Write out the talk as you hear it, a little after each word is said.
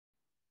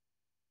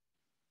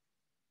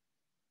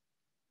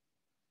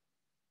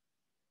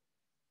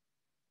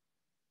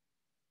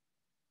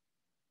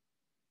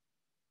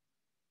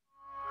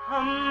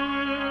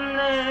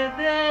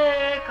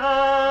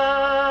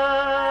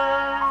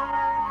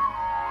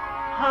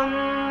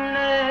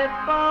हमने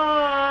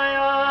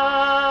पाया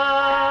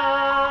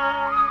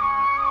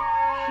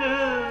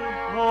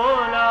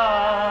भोला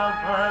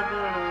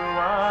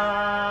भगवान।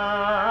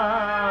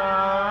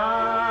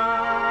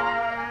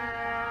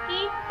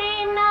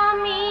 कितना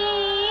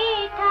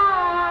मीठा,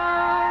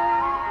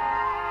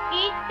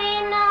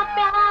 कितना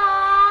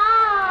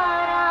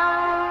प्यारा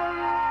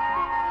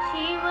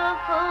शिव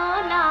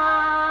भोला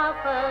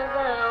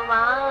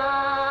भगवान।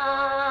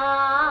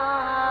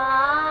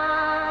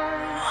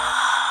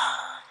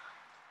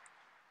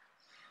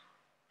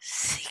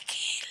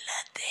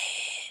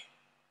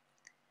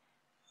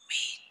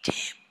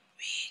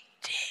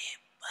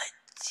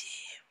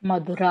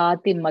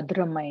 మధురాతి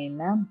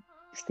మధురమైన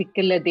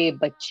సిక్కిలదే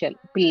బచ్చలు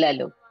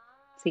పిల్లలు,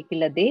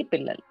 సిక్కిలదే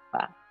పిల్లలు.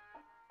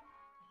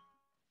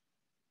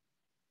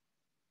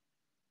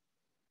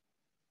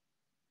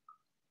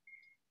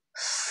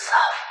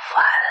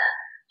 सफल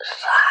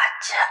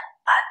राज्य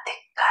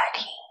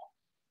अधिकारी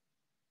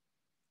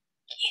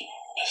की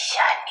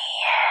निशानी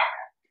है।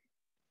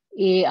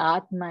 ఏ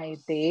ఆత్మ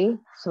అయితే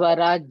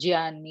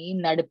స్వరాజ్యాన్ని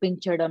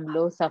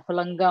నడిపించడంలో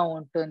సఫలంగా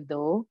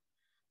ఉంటుందో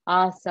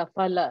ఆ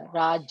సఫల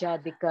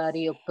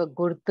రాజ్యాధికారి యొక్క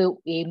గుర్తు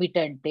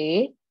ఏమిటంటే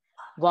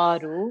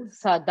వారు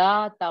సదా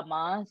తమ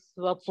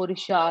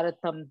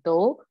స్వపురుషార్థంతో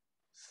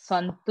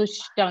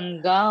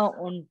సంతుష్టంగా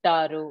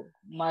ఉంటారు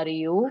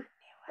మరియు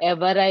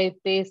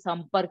ఎవరైతే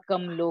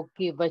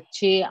సంపర్కంలోకి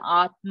వచ్చే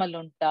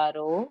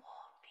ఆత్మలుంటారో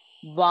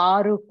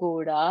వారు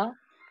కూడా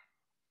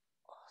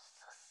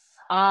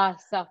ఆ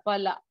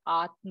సఫల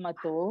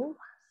ఆత్మతో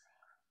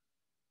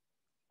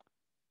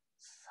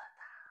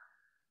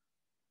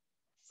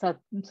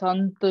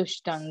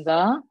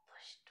సంతుష్టంగా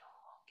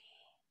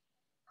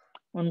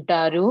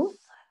ఉంటారు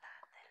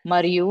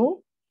మరియు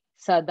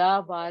సదా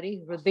వారి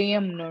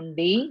హృదయం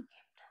నుండి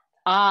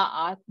ఆ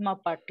ఆత్మ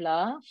పట్ల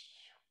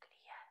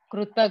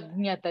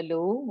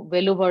కృతజ్ఞతలు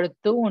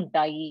వెలువడుతూ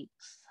ఉంటాయి.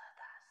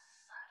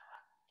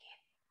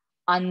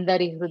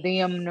 అందరి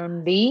హృదయం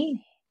నుండి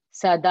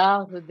సదా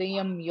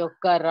హృదయం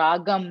యొక్క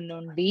రాగం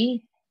నుండి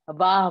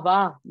వాహ్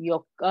వాహ్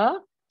యొక్క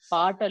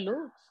పాటలు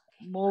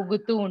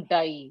మోగుతూ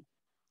ఉంటాయి.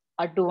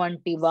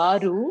 అటువంటి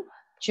వారు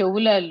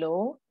చెవులలో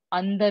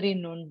అందరి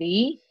నుండి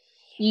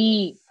ఈ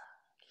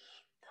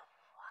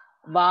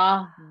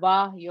వాహ్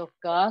వాహ్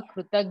యొక్క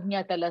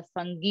కృతజ్ఞతల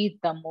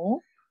సంగీతము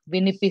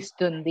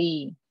వినిపిస్తుంది.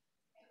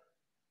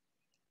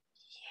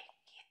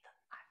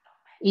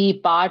 ఈ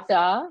పాట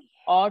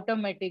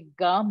ఆటోమేటిక్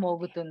గా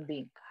మోగుతుంది.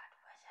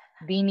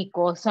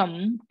 దీనికోసం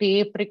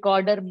టేప్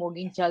రికార్డర్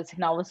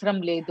మోగించాల్సిన అవసరం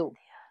లేదు.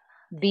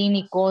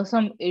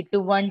 దీనికోసం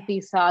ఎటువంటి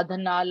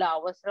సాధనాల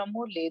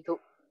అవసరము లేదు.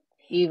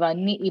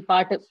 ఇవన్నీ ఈ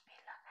పాట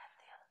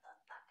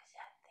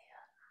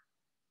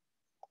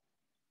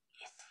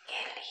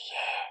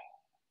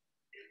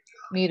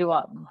మీరు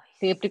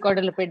టేప్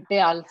రికార్డర్లు పెడితే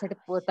అలసట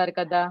పోతారు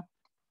కదా,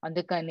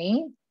 అందుకని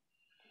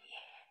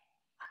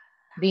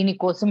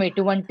దీనికోసం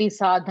ఎటువంటి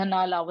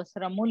సాధనాల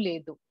అవసరము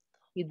లేదు.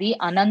 ఇది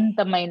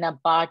అనంతమైన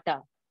పాట.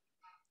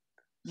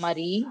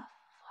 మరి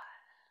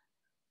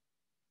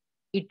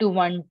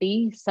ఇటువంటి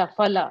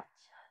సఫల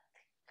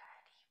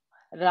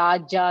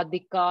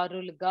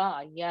రాజ్యాధికారులుగా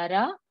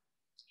అయ్యారా?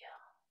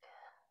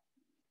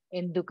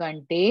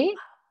 ఎందుకంటే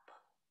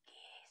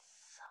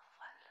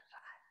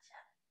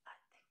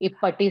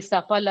ఇప్పటి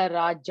సఫల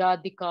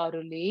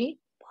రాజ్యాధికారులే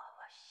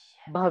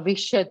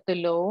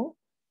భవిష్యత్తులో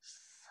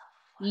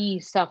ఈ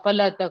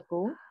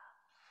సఫలతకు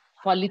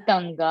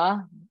ఫలితంగా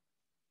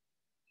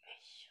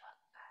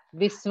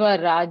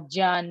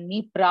విశ్వరాజ్యాన్ని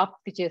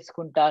ప్రాప్తి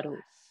చేసుకుంటారు.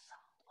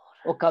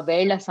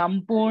 ఒకవేళ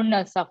సంపూర్ణ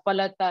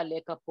సఫలత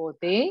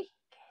లేకపోతే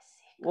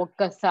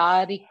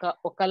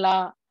ఒకలా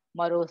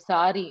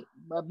మరోసారి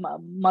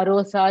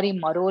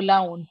మరోలా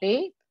ఉంటే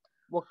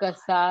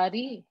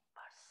ఒకసారి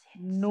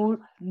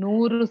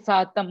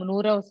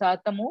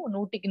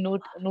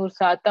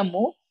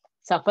 100%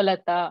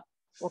 సఫలత,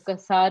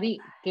 ఒకసారి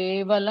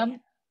కేవలం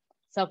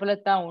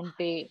సఫలత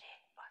ఉంటే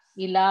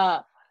ఇలా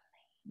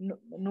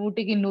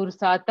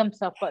 100%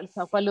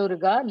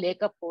 సఫలురుగా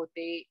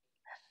లేకపోతే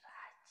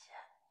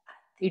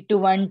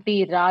ఇటువంటి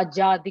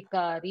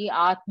రాజ్యాధికారి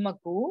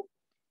ఆత్మకు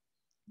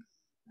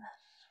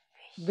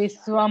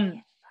విశ్వం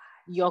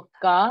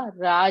యొక్క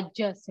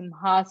రాజ్య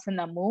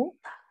సింహాసనము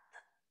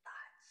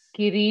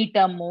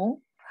కిరీటము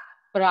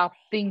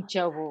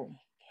ప్రాప్తించవు.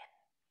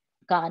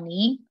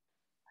 కానీ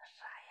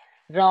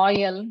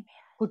రాయల్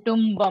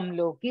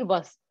కుటుంబంలోకి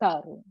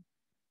వస్తారు.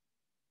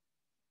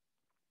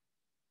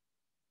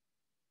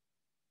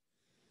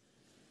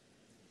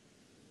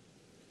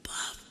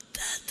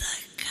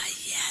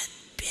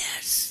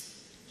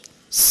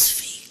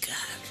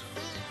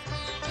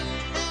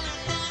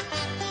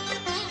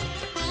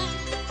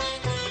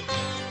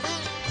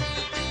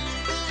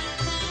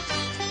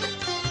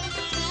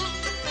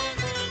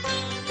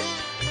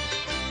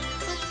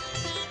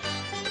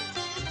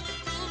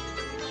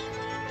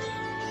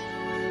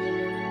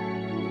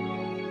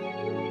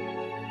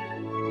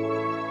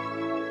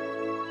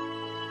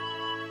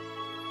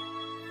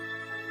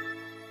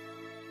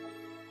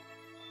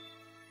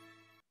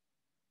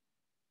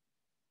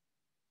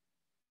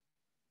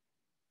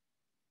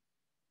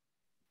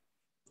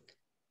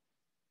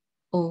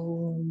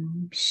 Om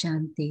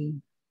Shanti.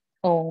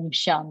 ఓం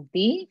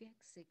శాంతి.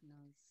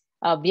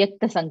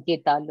 అవ్యక్త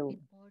సంకేతాలు.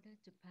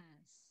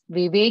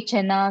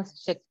 వివేచన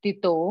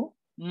శక్తితో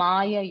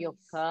మాయ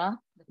యొక్క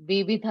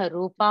వివిధ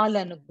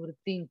రూపాలను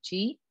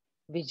గుర్తించి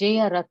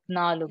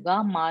విజయరత్నాలుగా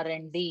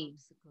మారండి.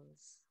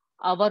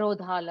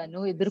 అవరోధాలను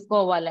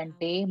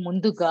ఎదుర్కోవాలంటే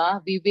ముందుగా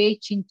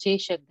వివేచించే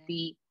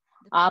శక్తి,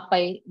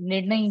 ఆపై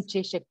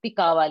నిర్ణయించే శక్తి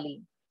కావాలి.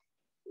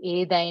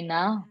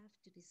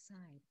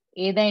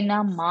 ఏదైనా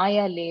మాయ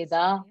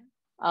లేదా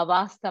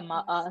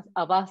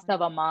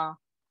అవాస్తవమా,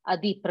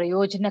 అది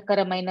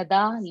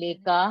ప్రయోజనకరమైనదా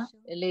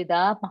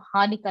లేదా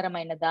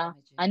హానికరమైనదా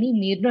అని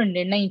మీరు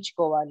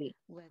నిర్ణయించుకోవాలి.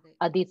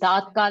 అది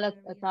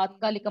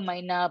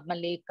తాత్కాలికమైన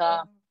లేక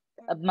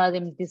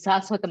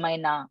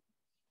శాశ్వతమైన.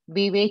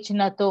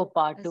 వివేచనతో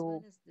పాటు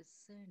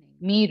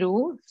మీరు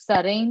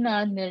సరైన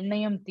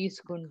నిర్ణయం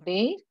తీసుకుంటే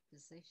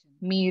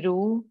మీరు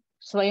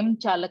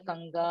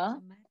స్వయంచాలకంగా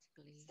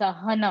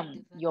సహనం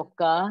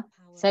యొక్క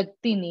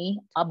శక్తిని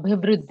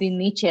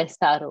అభివృద్ధిని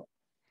చేస్తారు.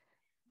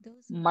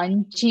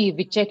 మంచి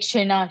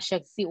విచక్షణ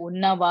శక్తి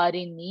ఉన్న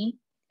వారిని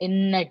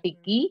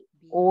ఎన్నటికీ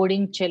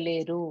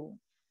ఓడించలేరు.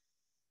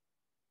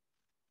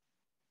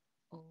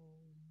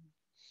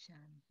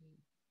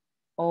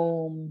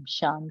 ఓం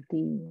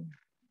శాంతి.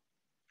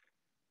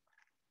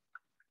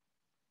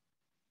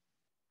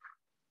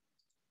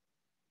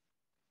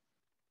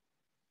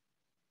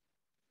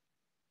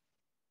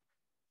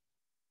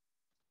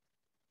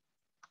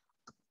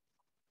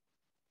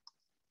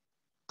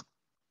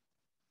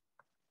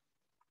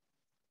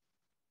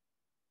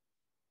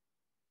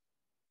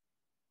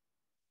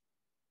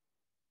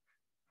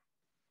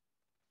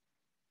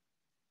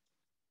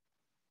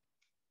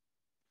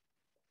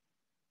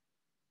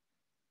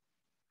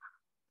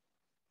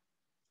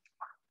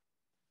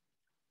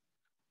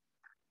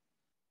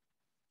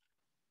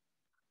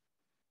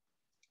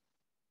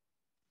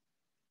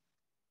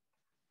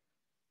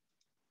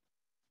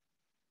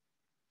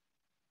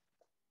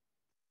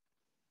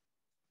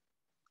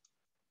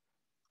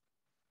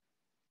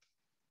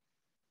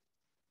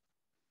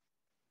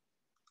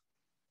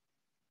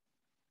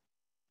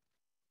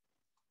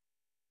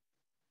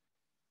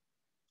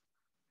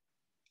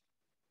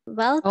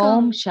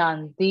 ఓం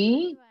శాంతి.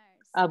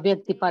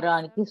 అవ్యక్తి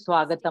పరానికి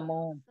స్వాగతము.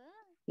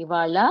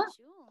 ఇవాళ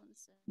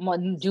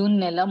జూన్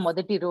నెల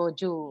మొదటి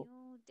రోజు.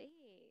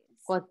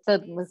 కొత్త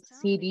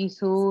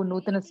సిరీసు,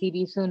 నూతన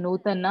సిరీసు,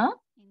 నూతన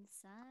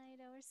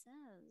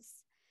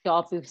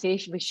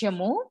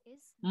విషయము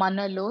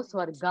మనలో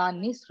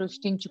స్వర్గాన్ని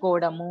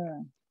సృష్టించుకోవడము.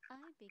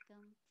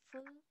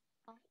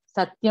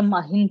 సత్యం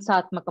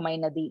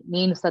అహింసాత్మకమైనది.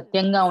 నేను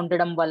సత్యంగా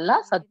ఉండడం వల్ల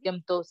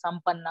సత్యంతో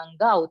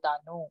సంపన్నంగా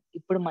అవుతాను.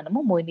 ఇప్పుడు మనము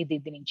మోహిని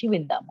దీది నుంచి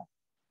విందాము.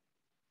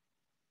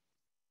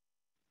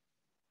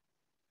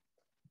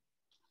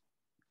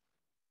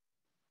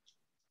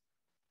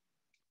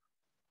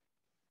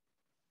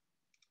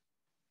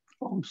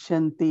 Om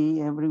Shanti,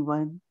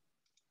 everyone.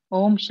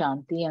 ఓం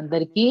శాంతి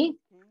అందరికీ.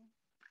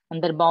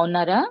 అందరు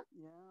బాగున్నారా?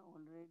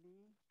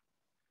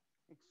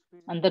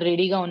 అందరు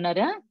రెడీగా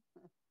ఉన్నారా?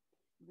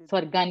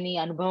 స్వర్గాన్ని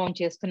అనుభవం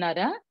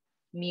చేస్తున్నారా?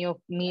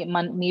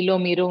 మీలో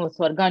మీరు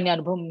స్వర్గాన్ని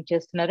అనుభవం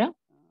చేస్తున్నారా?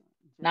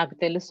 నాకు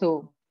తెలుసు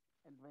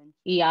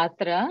ఈ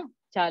యాత్ర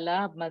చాలా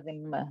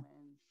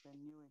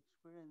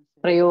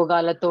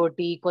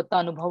ప్రయోగాలతోటి, కొత్త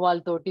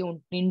అనుభవాలతోటి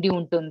నిండి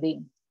ఉంటుంది.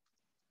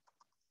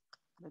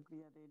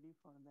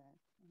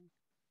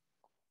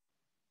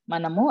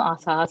 మనము ఆ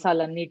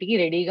సాహసాలన్నిటికీ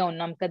రెడీగా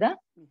ఉన్నాం కదా.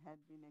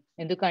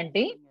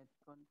 ఎందుకంటే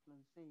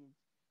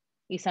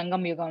ఈ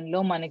సంగమ యుగంలో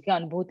మనకి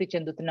అనుభూతి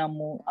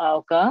చెందుతున్నాము. ఆ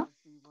ఒక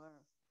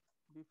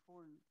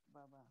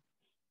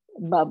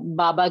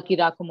బాబాకి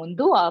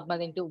రాకముందు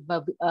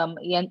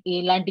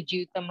ఎలాంటి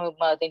జీవితం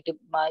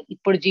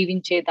ఇప్పుడు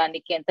జీవించే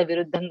దానికి ఎంత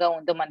విరుద్ధంగా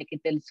ఉందో మనకి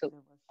తెలుసు.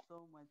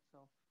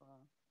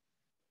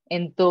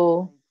 ఎంతో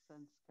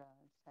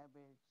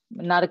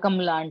నరకం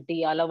లాంటి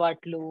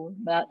అలవాట్లు,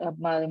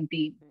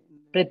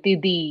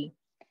 ప్రతిదీ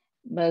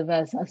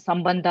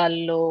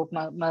సంబంధాల్లో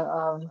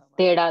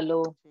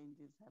తేడాలు.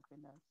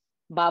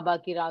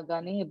 బాబాకి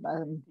రాగానే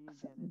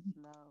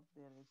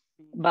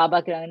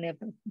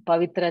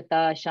పవిత్రత,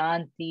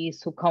 శాంతి,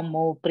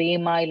 సుఖము,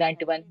 ప్రేమ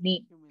ఇలాంటివన్నీ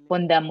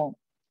పొందాము.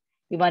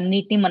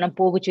 ఇవన్నిటిని మనం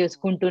పోగు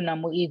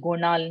చేసుకుంటున్నాము. ఈ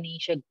గుణాలని,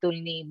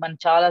 శక్తుల్ని మనం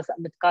చాలా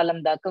కాలం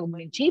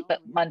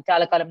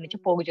నుంచి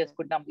పోగు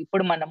చేసుకుంటాము.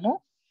 ఇప్పుడు మనము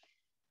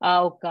ఆ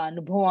ఒక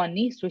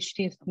అనుభవాన్ని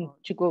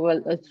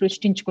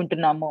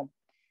సృష్టించుకుంటున్నాము.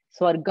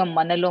 స్వర్గం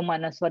మనలో,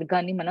 మన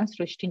స్వర్గాన్ని మనం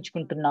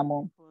సృష్టించుకుంటున్నాము.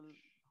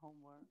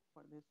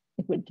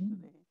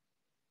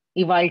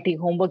 ఇవాల్టి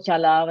హోంవర్క్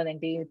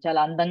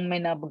చాలా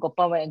అందమైన గొప్ప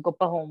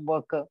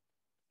హోంవర్క్.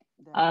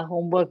 ఆ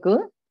హోంవర్క్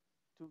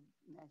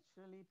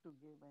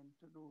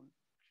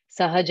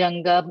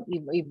సహజంగా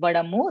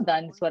ఇవ్వడము,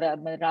 దాని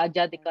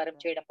రాజ్యాధికారం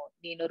చేయడము.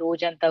 నేను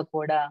రోజంతా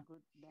కూడా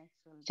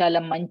చాలా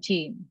మంచి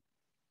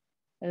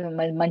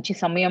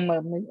సమయం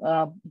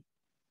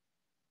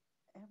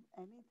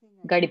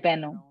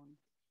గడిపాను.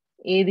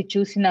 ఏది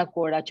చూసినా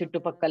కూడా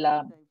చుట్టుపక్కల,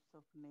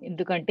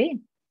 ఎందుకంటే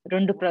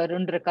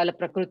రెండు రకాల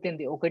ప్రకృతి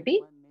ఉంది. ఒకటి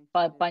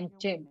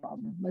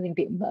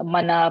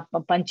మన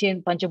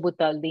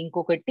పంచభూతాలది,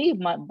 ఇంకొకటి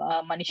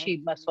మనిషి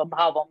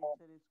స్వభావము.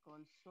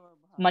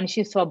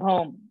 మనిషి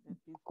స్వభావం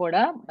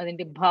కూడా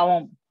అదేంటి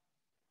భావం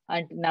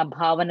అంటే నా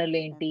భావనలు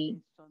ఏంటి,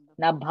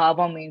 నా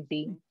భావం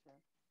ఏంటి,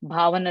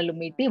 భావనలు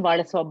మీటి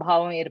వాళ్ళ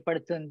స్వభావం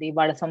ఏర్పడుతుంది,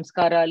 వాళ్ళ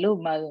సంస్కారాలు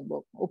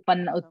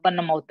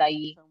ఉత్పన్నం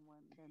అవుతాయి.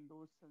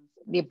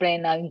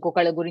 ఎప్పుడైనా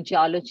ఇంకొకళ్ళ గురించి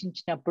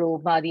ఆలోచించినప్పుడు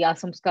అది ఆ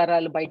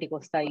సంస్కారాలు బయటికి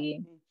వస్తాయి.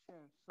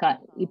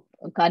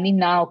 కానీ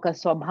నా ఒక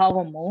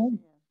స్వభావము,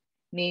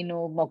 నేను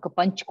ఒక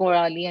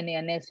పంచుకోవాలి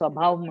అనే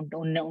స్వభావం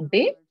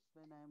ఉంటే,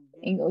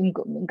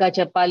 ఇంకా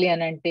చెప్పాలి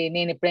అని అంటే,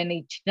 నేను ఎప్పుడైనా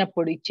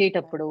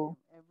ఇచ్చేటప్పుడు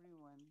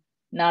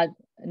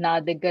నా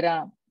దగ్గర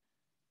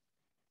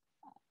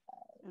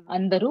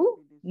అందరూ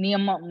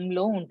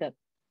నియమంలో ఉంటారు.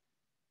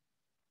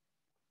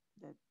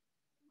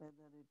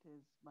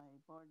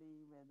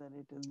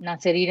 నా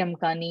శరీరం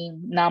కానీ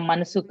నా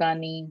మనసు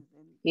కానీ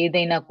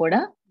ఏదైనా కూడా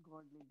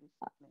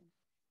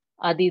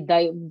అది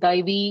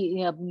దైవీ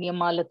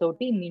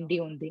నియమాలతోటి నిండి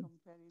ఉంది.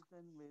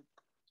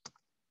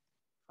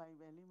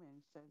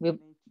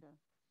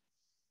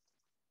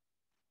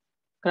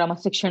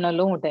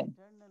 క్రమశిక్షణలో ఉంటాయి.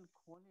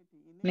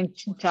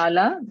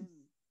 చాలా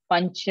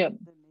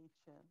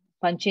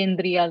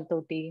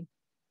పంచేంద్రియాలతోటి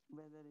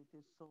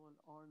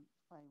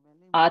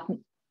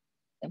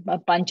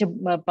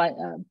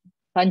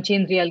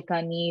పంచేంద్రియాలు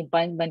కానీ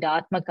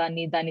ఆత్మ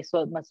కానీ దాని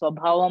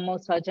స్వభావము,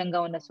 సహజంగా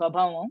ఉన్న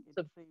స్వభావం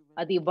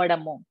అది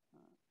ఇవ్వడము,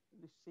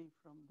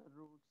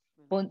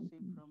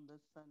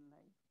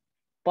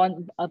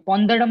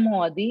 పొందడము.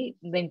 అది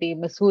ఏంటి,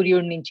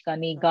 సూర్యుడి నుంచి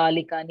కానీ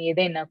గాలి కానీ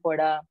ఏదైనా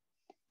కూడా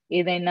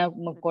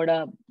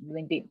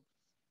ఏంటి,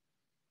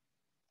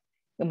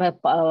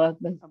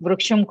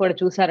 వృక్షం కూడా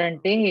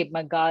చూసారంటే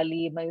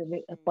గాలి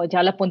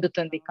చాలా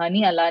పొందుతుంది,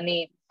 కానీ అలానే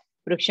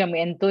వృక్షం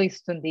ఎంతో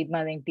ఇస్తుంది,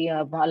 మరేంటి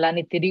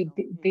అలానే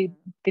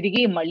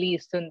తిరిగి మళ్ళీ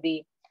ఇస్తుంది.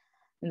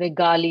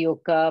 గాలి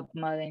యొక్క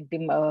మరేంటి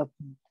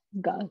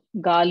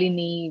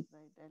గాలిని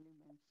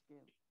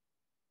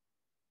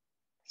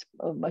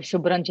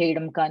శుభ్రం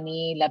చేయడం కానీ,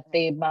 లేకపోతే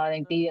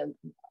ఏంటి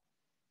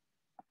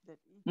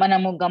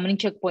మనము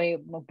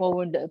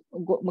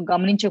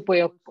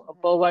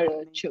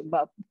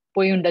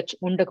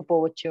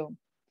ఉండకపోవచ్చు,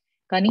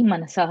 కానీ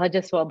మన సహజ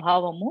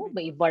స్వభావము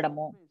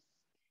ఇవ్వడము.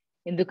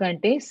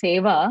 ఎందుకంటే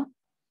సేవ,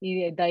 ఈ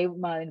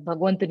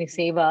భగవంతుని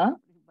సేవ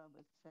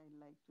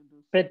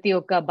ప్రతి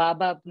ఒక్క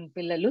బాబా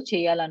పిల్లలు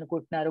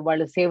చేయాలనుకుంటున్నారు,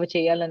 వాళ్ళు సేవ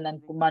చేయాలని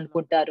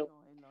అనుకుంటారు.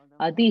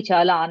 అది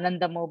చాలా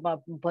ఆనందము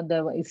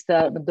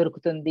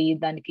దొరుకుతుంది,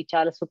 దానికి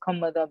చాలా సుఖం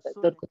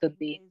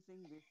దొరుకుతుంది.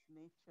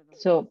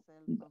 సో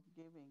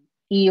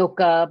ఈ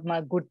యొక్క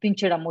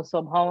గుర్తించడము,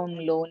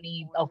 స్వభావంలోని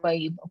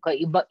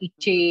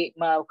ఇచ్చే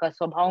ఒక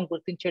స్వభావం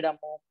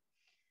గుర్తించడము,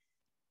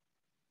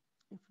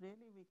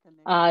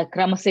 ఆ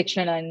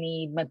క్రమశిక్షణని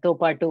తో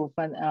పాటు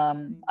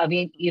అవి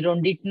ఈ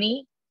రెండింటిని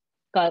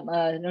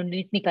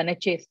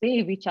కనెక్ట్ చేస్తే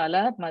ఇవి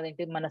చాలా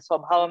మన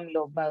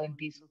స్వభావంలో,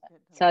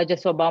 సహజ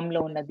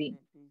స్వభావంలో ఉన్నది.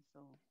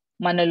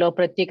 మనలో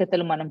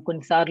ప్రత్యేకతలు మనం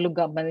కొన్నిసార్లు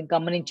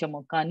గమనించము,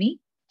 కానీ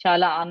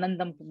చాలా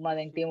ఆనందం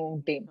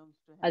ఉంటే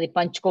అది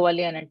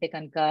పంచుకోవాలి అని అంటే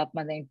కనుక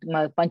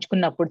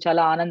పంచుకున్నప్పుడు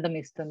చాలా ఆనందం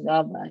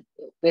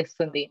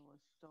వేస్తుంది.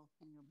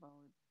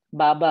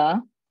 బాబా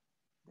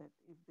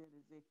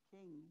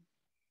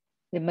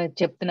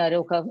చెప్తున్నారు,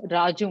 ఒక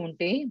రాజు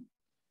ఉంటే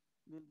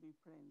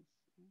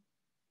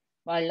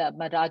వాళ్ళ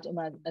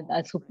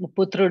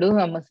పుత్రుడు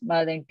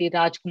అదేంటి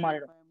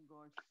రాజకుమారుడు,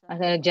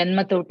 అసలు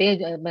జన్మతోటే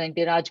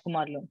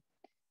రాజకుమారులు.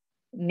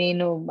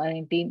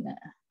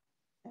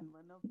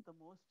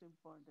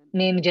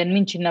 నేను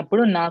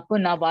జన్మించినప్పుడు నాకు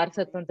నా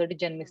వారసత్వంతో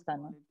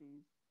జన్మిస్తాను.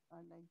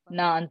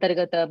 నా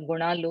అంతర్గత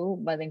గుణాలు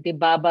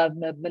బాబా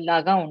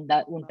లాగా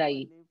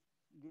ఉంటాయి.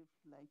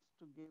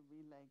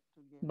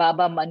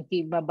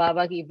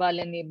 బాబాకి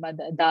ఇవ్వాలని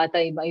దాత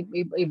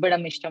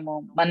ఇవ్వడం ఇష్టము,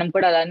 మనం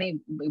కూడా అలానే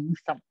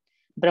ఇస్తాం.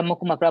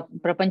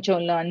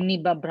 ప్రపంచంలో అన్ని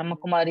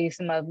బ్రహ్మకుమారి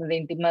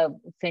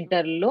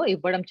సెంటర్లో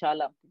ఇవ్వడం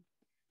చాలా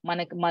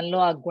మనలో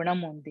ఆ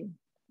గుణం ఉంది.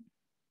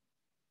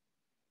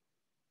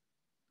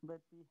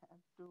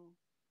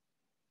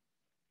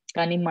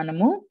 కానీ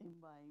మనము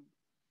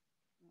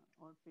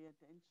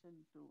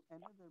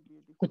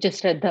కొంచెం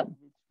శ్రద్ధ,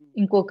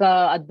 ఇంకొక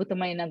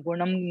అద్భుతమైన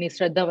గుణం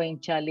శ్రద్ధ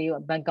వహించాలి,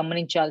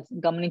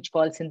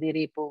 గమనించుకోవాల్సింది.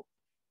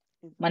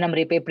 మనం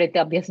రేపు ఎప్పుడైతే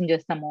అభ్యాసం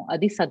చేస్తామో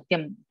అది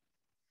సత్యం.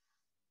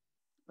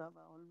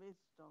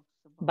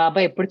 బాబా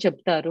ఎప్పుడు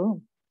చెప్తారు,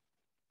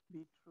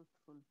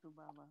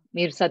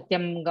 మీరు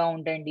సత్యంగా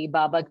ఉండండి,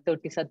 బాబా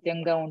తోటి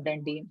సత్యంగా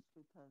ఉండండి.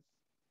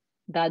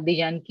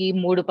 దానికి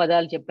 3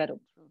 పదాలు చెప్పారు.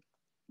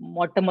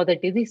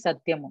 మొట్టమొదటిది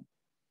సత్యము,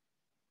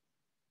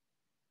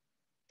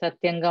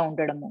 సత్యంగా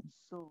ఉండడము.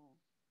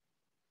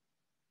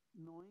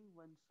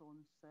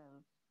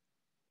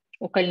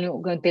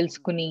 ఒకళ్ళని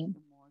తెలుసుకుని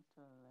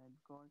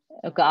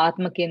ఒక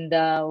ఆత్మ కింద,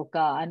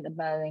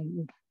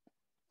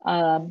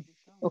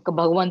 ఒక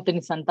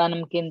భగవంతుని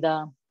సంతానం కింద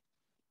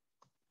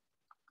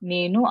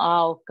నేను ఆ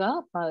ఒక్క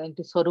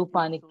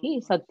స్వరూపానికి,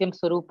 సత్యం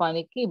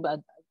స్వరూపానికి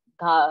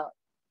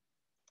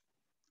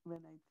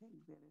when I think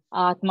there is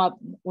ఆత్మ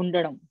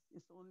ఉండడం.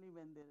 it's only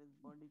when there is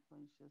body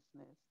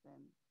consciousness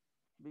then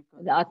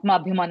because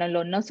ఆత్మాభిమానంలో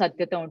ఉన్న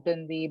సత్యత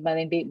ఉంటుంది.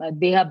 మరేంటి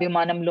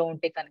దేహాభిమానంలో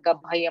ఉంటే కనుక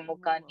భయము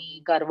కానీ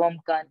గర్వం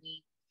కానీ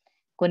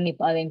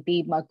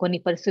కొన్ని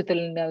పరిస్థితుల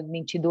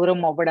నుంచి దూరం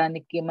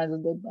అవ్వడానికి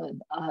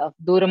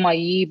దూరం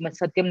అయ్యి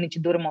సత్యం నుంచి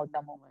దూరం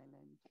అవుతాము.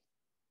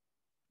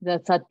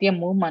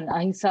 సత్యము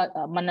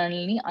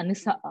మనల్ని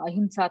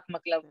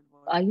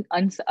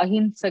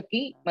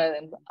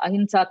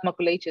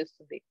అహింసాత్మకులై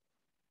చేస్తుంది.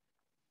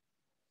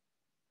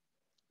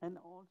 and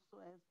also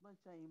as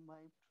much I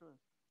imbibe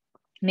truth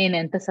నేను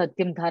ఎంత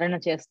సత్యం ధారణ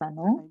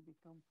చేస్తానో I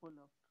become full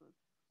of truth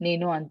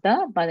నేను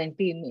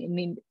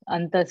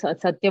అంత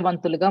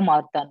సత్యవంతులుగా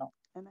మారుతాను.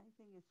 and I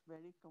think it's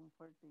very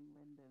comforting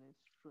when there is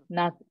truth.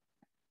 నాకు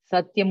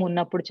సత్యం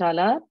ఉన్నప్పుడు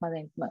చాలా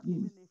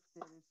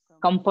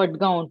కంఫర్ట్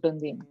గా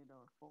ఉంటుంది,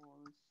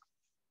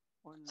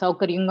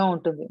 సౌకర్యంగా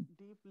ఉంటుంది.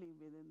 Deeply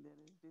within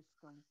there is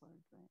discomfort,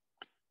 right?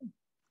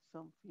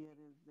 Some fear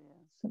is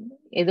there.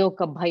 ఏదో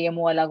ఒక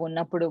భయము అలాగ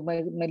ఉన్నప్పుడు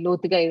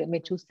లోతుగా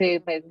మీరు చూస్తే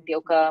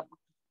ఒక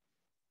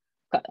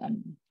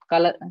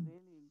కల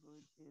Really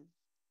good is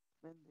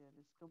when there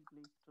is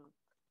complete truth.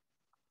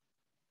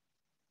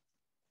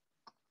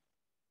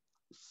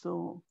 So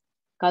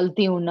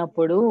కల్తీ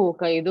ఉన్నప్పుడు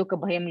ఏదో ఒక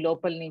భయం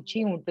లోపల నుంచి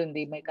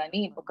ఉంటుంది,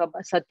 కానీ ఒక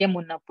సత్యం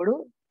ఉన్నప్పుడు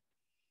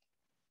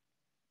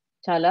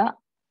చాలా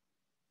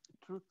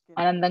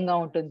ఆనందంగా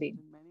ఉంటుంది.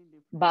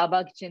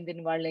 బాబాకి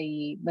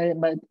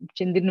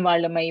చెందిన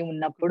వాళ్ళమై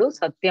ఉన్నప్పుడు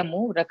సత్యము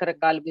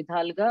రకరకాల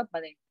విధాలుగా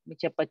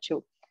చెప్పచ్చు.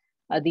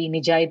 అది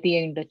నిజాయితీ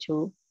అయి ఉండొచ్చు.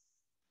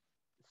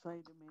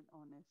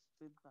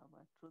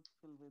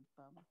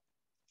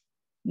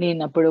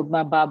 నేను అప్పుడు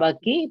మా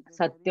బాబాకి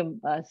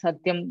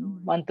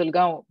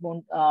సత్యంవంతులుగా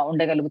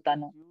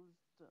ఉండగలుగుతాను.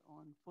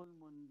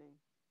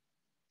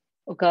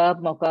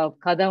 ఒక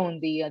కథ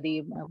ఉంది, అది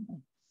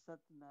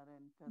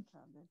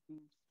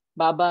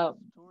బాబా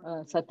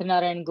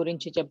సత్యనారాయణ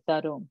గురించి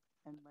చెప్తారు.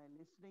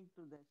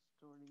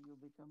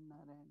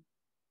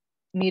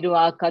 మీరు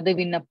ఆ కథ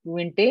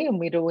వింటే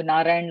మీరు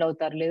నారాయణలు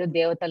అవుతారు లేదా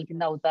దేవతల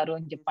కింద అవుతారు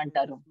అని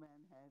చెప్పంటారు.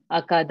 ఆ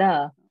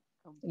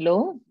కథలో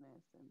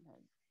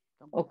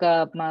ఒక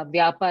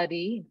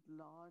వ్యాపారి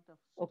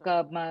ఒక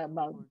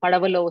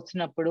పడవలో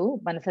వచ్చినప్పుడు,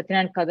 మన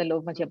సత్యనారాయణ కథలో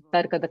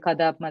చెప్తారు కదా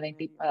కథ,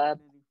 మరేంటి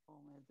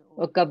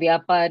ఒక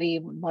వ్యాపారి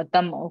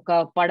మొత్తం ఒక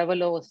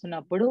పడవలో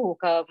వస్తున్నప్పుడు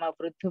ఒక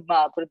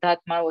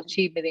వృద్ధాత్మ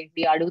వచ్చి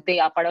మీదేంటి అడిగితే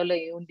ఆ పడవలో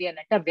ఏముంది అని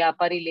అంటే, ఆ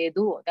వ్యాపారి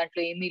లేదు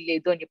దాంట్లో ఏమీ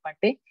లేదు అని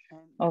చెప్పంటే,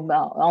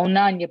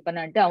 అవునా అని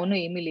చెప్పనంటే అవును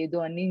ఏమీ లేదు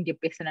అని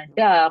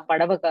చెప్పేసానంటే ఆ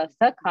పడవ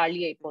కాస్త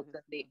ఖాళీ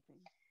అయిపోతుంది.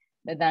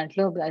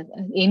 దాంట్లో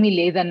ఏమీ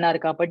లేదన్నారు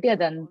కాబట్టి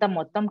అదంతా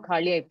మొత్తం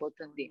ఖాళీ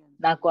అయిపోతుంది.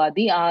 నాకు ఆ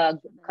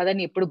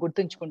కథని ఎప్పుడు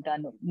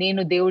గుర్తుంచుకుంటాను.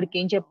 నేను దేవుడికి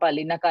ఏం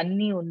చెప్పాలి, నాకు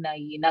అన్ని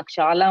ఉన్నాయి, నాకు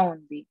చాలా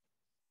ఉంది.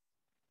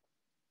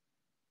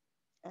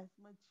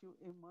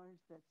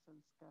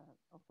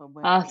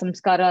 ఆ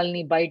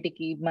సంస్కారాలని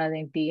బయటికి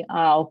మరేంటి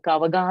ఆ ఒక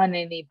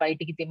అవగాహనని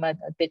బయటికి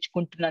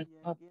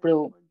తెచ్చుకుంటున్నప్పుడు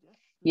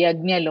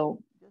యజ్ఞలో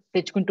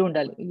తెచ్చుకుంటూ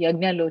ఉండాలి.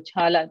 యజ్ఞలో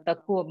చాలా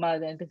తక్కువ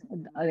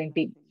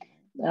అదేంటి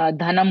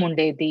ధనం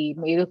ఉండేది,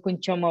 ఏదో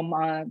కొంచెం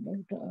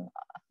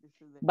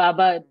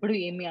బాబా ఎప్పుడు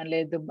ఏమీ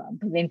అనలేదు.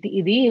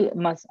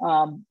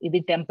 ఇది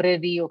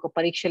టెంపరీ ఒక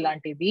పరీక్ష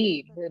లాంటిది,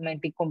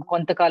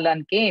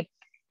 కొంతకాలానికే,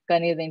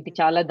 కానీ అదేంటి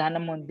చాలా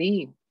ధనం ఉంది,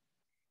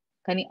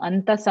 కానీ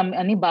అంత సమయం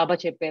అని బాబా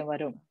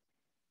చెప్పేవారు.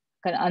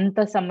 కానీ అంత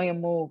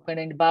సమయము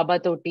బాబా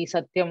తోటి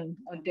సత్యం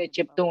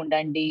చెప్తూ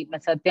ఉండండి,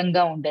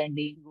 సత్యంగా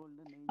ఉండండి.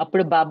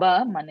 అప్పుడు బాబా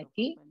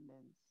మనకి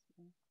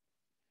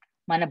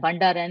మన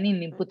బండారాన్ని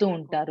నింపుతూ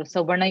ఉంటారు.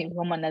 సువర్ణ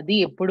యుగం అన్నది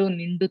ఎప్పుడు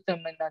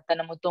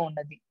తనముతో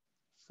ఉన్నది.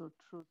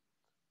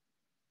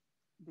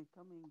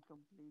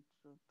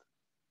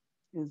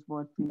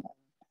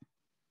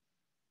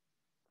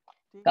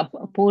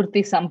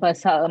 పూర్తి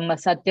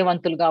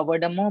సత్యవంతులుగా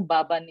అవ్వడము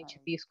బాబా నుంచి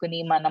తీసుకుని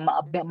మన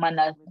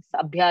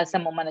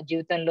అభ్యాసము మన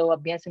జీవితంలో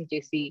అభ్యాసం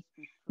చేసి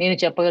నేను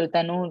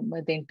చెప్పగలుగుతాను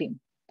అదేంటి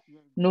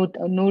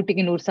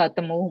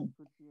 100%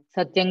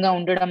 సత్యంగా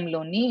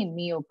ఉండడంలోని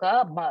మీ యొక్క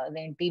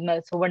అదేంటి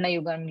సువర్ణ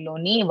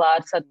యుగంలోని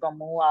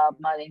వారసత్వము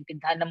అదేంటి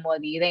ధనము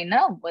అది ఏదైనా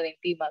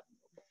అదేంటి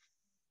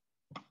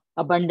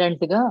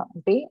అబండెంట్ గా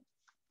అంటే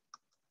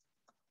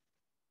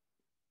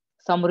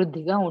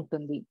సమృద్ధిగా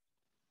ఉంటుంది.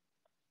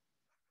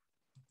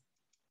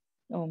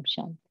 ఓం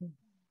శాంతి.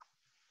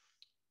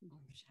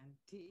 Om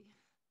Shanti.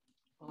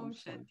 Om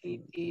Shanti,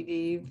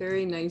 Didi.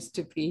 Very nice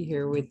to be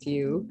here with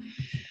you.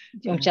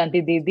 ఓం శాంతి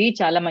దీది,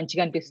 చాలా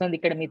మంచిగా అనిపిస్తుంది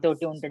ఇక్కడ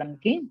మీతోటి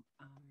ఉండడానికి.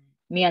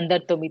 మీ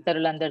అందరితో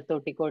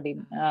ఇతరులందరితోటి కూడా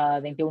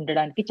అదేంటి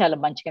ఉండడానికి చాలా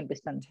మంచిగా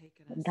అనిపిస్తుంది.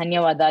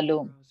 ధన్యవాదాలు.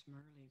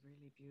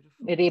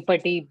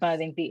 రేపటి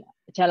అదేంటి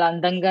చాలా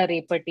అందంగా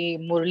రేపటి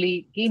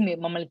మురళికి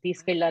మమ్మల్ని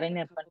తీసుకెళ్లారని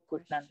నేను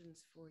అనుకుంటున్నాను.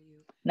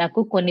 నాకు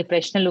కొన్ని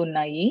ప్రశ్నలు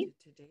ఉన్నాయి.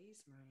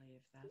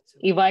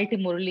 ఇవాల్టి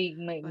మురళి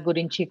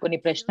గురించి కొన్ని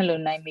ప్రశ్నలు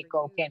ఉన్నాయి మీకు.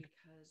 ఓకే,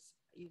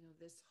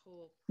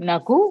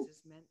 నాకు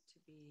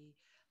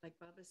Like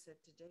Baba said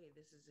today,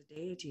 this is a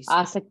deity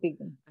ఆసక్తి.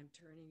 school. I'm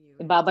turning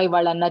you బాబాయ్ into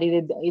వాళ్ళు అన్నారు,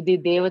 ఇది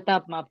దేవత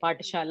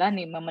పాఠశాల,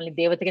 నేను మమ్మల్ని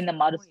దేవత కింద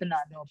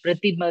మారుస్తున్నాను.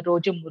 ప్రతి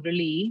రోజు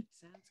మురళి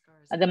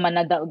అదే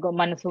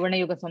మన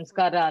సువర్ణయుగ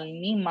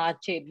సంస్కారాలని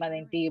మార్చే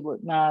మదేంటి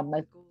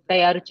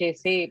తయారు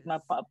చేసే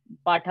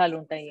పాఠాలు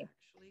ఉంటాయి.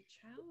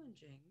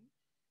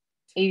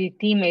 ఈ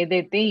థీమ్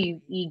ఏదైతే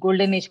ఈ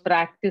గోల్డెన్ ఏజ్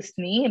ప్రాక్టీస్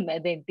ని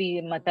అదేంటి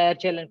తయారు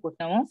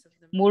చేయాలనుకుంటున్నామో,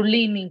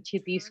 మురళి నుంచి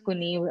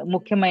తీసుకుని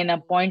ముఖ్యమైన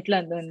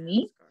పాయింట్లన్నీ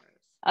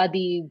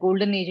అది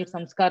గోల్డెన్ ఏజ్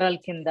సంస్కారాల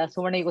కింద,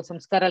 సువర్ణయుగ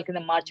సంస్కారాల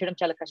కింద మార్చడం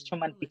చాలా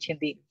కష్టం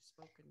అనిపించింది.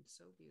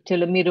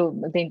 చలో మీరు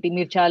అదేంటి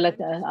మీరు చాలా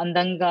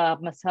అందంగా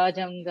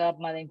సహజంగా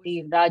మదేంటి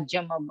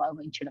రాజ్యం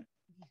భావించడం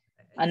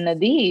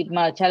అన్నది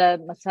చాలా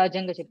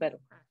సహజంగా చెప్పారు.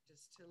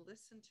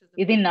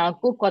 ఇది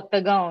నాకు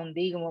కొత్తగా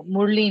ఉంది.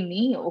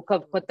 మురళిని ఒక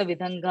కొత్త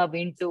విధంగా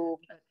వింటూ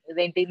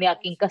అదేంటి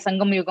నాకు ఇంకా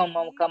సంగమ యుగం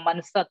ఒక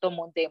మనస్తత్వం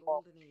ఉందేమో,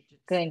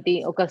 ఏంటి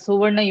ఒక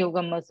సువర్ణ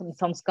యుగం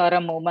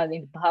సంస్కారము మరి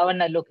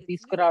భావనలోకి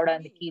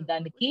తీసుకురావడానికి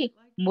దానికి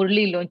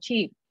మురళిలోంచి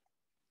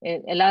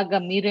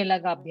మీరు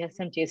ఎలాగా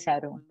అభ్యాసం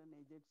చేశారు?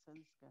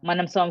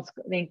 మనం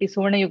ఏంటి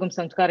సువర్ణ యుగం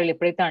సంస్కారాలు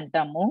ఎప్పుడైతే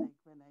అంటామో,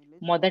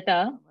 మొదట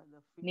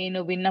నేను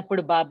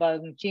విన్నప్పుడు బాబా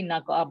నుంచి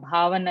నాకు ఆ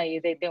భావన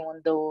ఏదైతే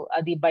ఉందో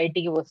అది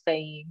బయటికి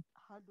వస్తాయి.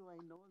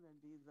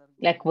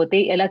 లేకపోతే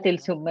ఎలా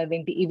తెలుసు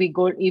అదేంటి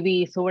ఇవి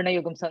సువర్ణ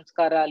యుగం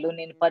సంస్కారాలు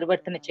నేను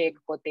పరివర్తన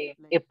చేయకపోతే?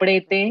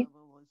 ఎప్పుడైతే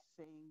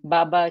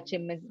బాబా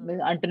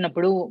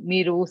అంటున్నప్పుడు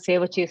మీరు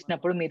సేవ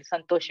చేసినప్పుడు మీరు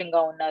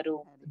సంతోషంగా ఉన్నారు,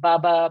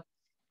 బాబా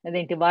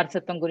అదేంటి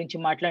వారసత్వం గురించి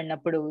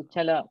మాట్లాడినప్పుడు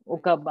చాలా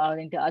ఒక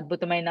అదేంటి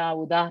అద్భుతమైన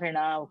ఉదాహరణ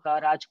ఒక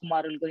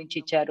రాజకుమారుల గురించి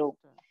ఇచ్చారు.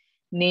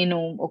 నేను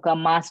ఒక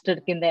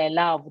మాస్టర్ కింద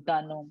ఎలా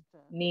అవుతాను,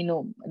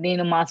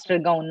 నేను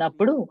మాస్టర్ గా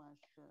ఉన్నప్పుడు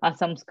ఆ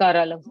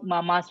సంస్కారాలు, మా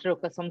మాస్టర్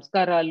యొక్క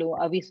సంస్కారాలు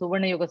అవి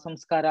సువర్ణయుగ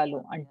సంస్కారాలు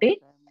అంటే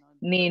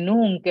నేను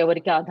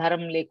ఇంకెవరికి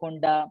ఆధారం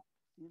లేకుండా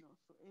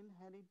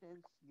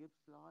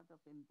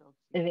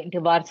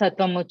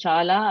వారసత్వము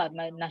చాలా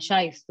నష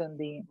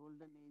ఇస్తుంది.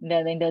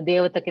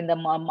 దేవత కింద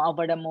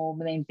అవ్వడము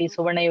ఏంటి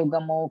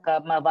సువర్ణయుగము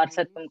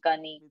వారసత్వం.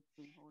 కానీ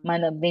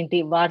ఏంటి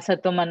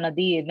వారసత్వం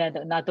అన్నది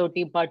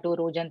నాతోటి పాటు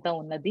రోజంతా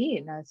ఉన్నది,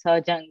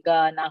 సహజంగా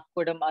నాకు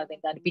కూడా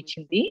అదేంటి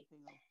అనిపించింది.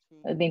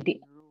 అదేంటి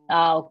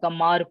ఆ ఒక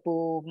మార్పు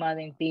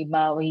మాదేంటి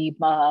ఈ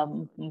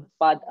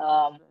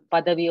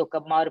పదవి ఒక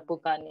మార్పు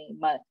కానీ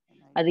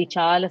అది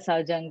చాలా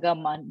సహజంగా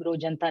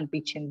రోజంతా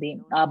అనిపించింది.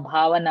 ఆ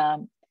భావన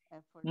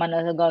మన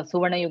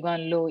సువర్ణ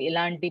యుగంలో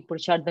ఎలాంటి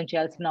పురుషార్థం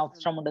చేయాల్సిన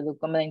అవసరం ఉండదు,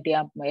 ఏంటి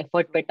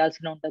ఎఫర్ట్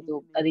పెట్టాల్సిన ఉండదు.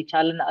 అది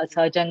చాలా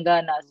సహజంగా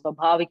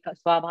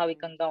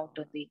స్వాభావికంగా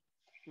ఉంటుంది.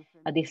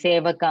 అది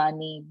సేవ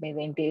కానీ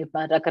ఏంటి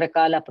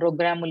రకరకాల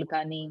ప్రోగ్రాములు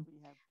కానీ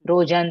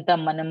రోజంతా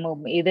మనము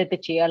ఏదైతే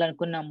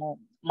చేయాలనుకున్నామో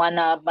మన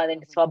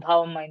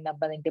స్వభావమైన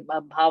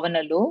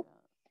భావనలు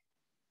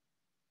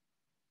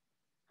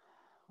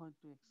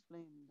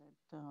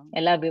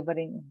ఎలా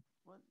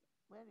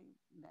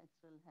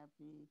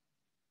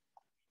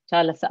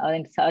చాలా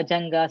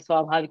సహజంగా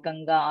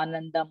స్వాభావికంగా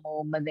ఆనందము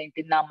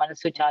మదేంటి నా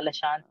మనసు చాలా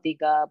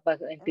శాంతిగా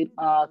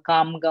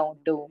కామ్ గా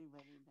ఉంటూ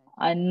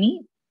అన్ని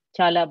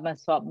చాలా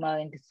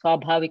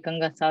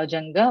స్వాభావికంగా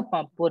సహజంగా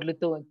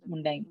పొర్లుతూ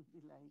ఉన్నాయి.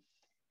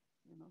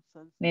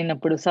 నేను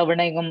ఇప్పుడు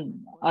సవర్ణయుగం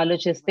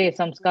ఆలోచిస్తే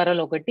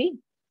సంస్కారాలు ఒకటి,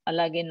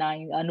 అలాగే నా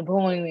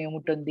అనుభవం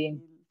ఏముంటుంది,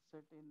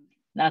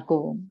 నాకు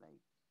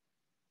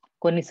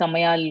కొన్ని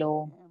సమయాల్లో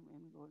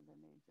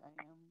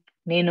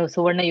నేను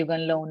సువర్ణ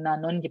యుగంలో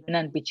ఉన్నాను అని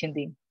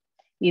అనిపించింది.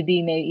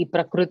 ఈ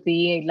ప్రకృతి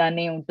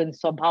ఇలానే ఉంటుంది,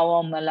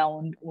 స్వభావం అలా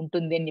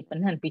ఉంటుంది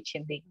అని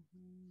అనిపించింది.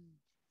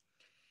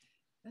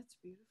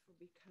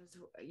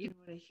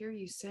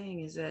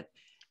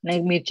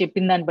 మీరు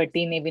చెప్పిన దాన్ని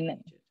బట్టి నేను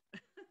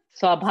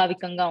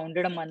స్వాభావికంగా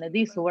ఉండడం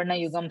అన్నది సువర్ణ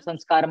యుగం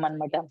సంస్కారం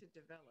అన్నమాట.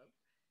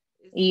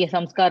 ఈ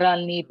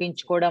సంస్కారాల్ని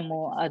పెంచుకోవడము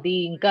అది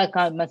ఇంకా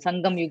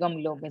సంగం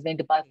యుగంలో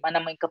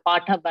మనం ఇంకా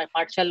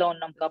పాఠశాలలో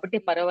ఉన్నాం కాబట్టి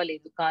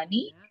పర్వాలేదు.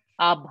 కానీ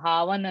ఆ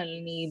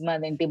భావనల్ని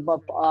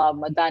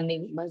దాన్ని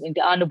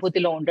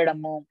అనుభూతిలో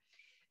ఉండడము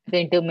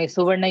మీ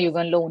సువర్ణ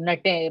యుగంలో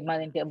ఉన్నట్టే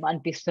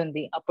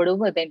అనిపిస్తుంది. అప్పుడు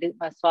అదేంటి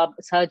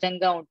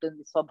సహజంగా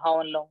ఉంటుంది,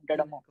 స్వభావంలో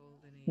ఉండడము,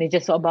 నిజ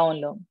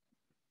స్వభావంలో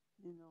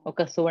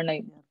ఒక సువర్ణ.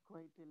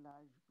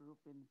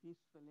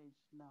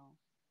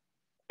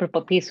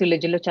 ఇప్పుడు పీస్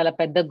విలేజ్ లో చాలా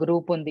పెద్ద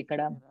గ్రూప్ ఉంది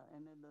ఇక్కడ.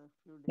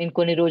 నేను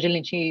కొన్ని రోజుల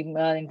నుంచి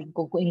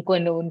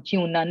ఇంకొన్ని నుంచి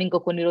ఉన్నాను, ఇంకో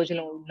కొన్ని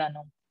రోజులు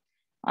ఉన్నాను.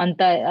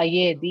 అంత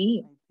అయ్యేది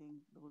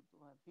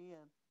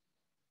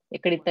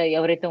ఎక్కడైతే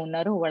ఎవరైతే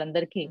ఉన్నారో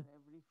వాళ్ళందరికీ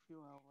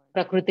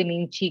ప్రకృతి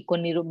నుంచి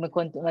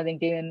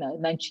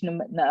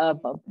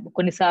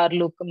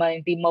కొన్నిసార్లు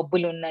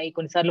మబ్బులు ఉన్నాయి,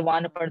 కొన్నిసార్లు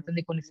వాన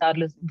పడుతుంది,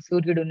 కొన్నిసార్లు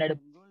సూర్యుడు ఉన్నాడు.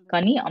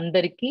 కానీ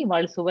అందరికీ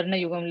వాళ్ళు సువర్ణ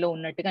యుగంలో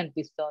ఉన్నట్టుగా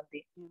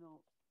అనిపిస్తోంది.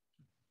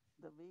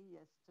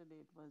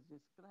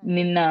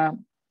 నిన్న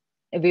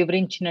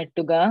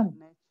వివరించినట్టుగా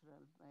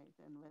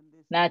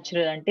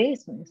న్యాచురల్ అంటే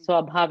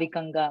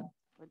స్వాభావికంగా,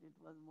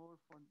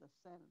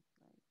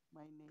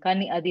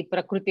 కానీ అది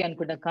ప్రకృతి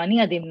అనుకుంటా, కానీ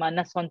అది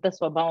మన సొంత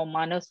స్వభావం,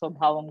 మానవ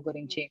స్వభావం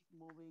గురించి.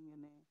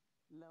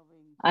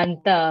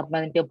 అంతా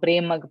మనంటే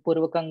ప్రేమ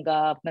పూర్వకంగా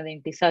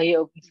మనంటే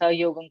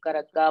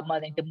సహయోగంకరంగా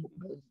మనంటే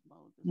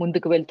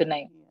ముందుకు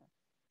వెళ్తున్నాయి.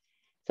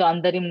 సో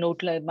అందరి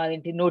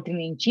నోటి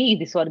నుంచి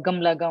ఇది స్వర్గం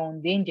లాగా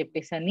ఉంది అని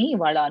చెప్పేసి అని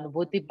వాళ్ళ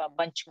అనుభూతి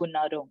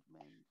పంచుకున్నారు.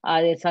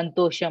 అదే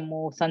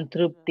సంతోషము,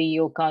 సంతృప్తి,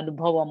 ఒక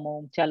అనుభవము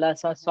చాలా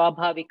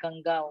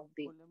స్వాభావికంగా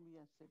ఉంది.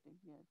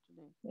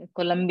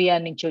 కొలంబియా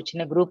నుంచి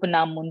వచ్చిన గ్రూప్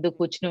నా ముందు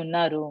కూర్చుని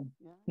ఉన్నారు.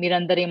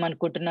 మీరందరూ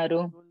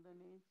ఏమనుకుంటున్నారు?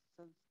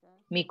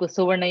 మీకు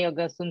సువర్ణ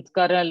యుగ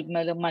సంస్కారాలు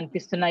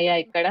అనిపిస్తున్నాయా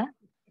ఇక్కడ?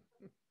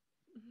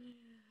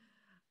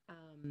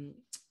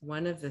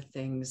 One of the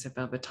things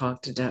about the talk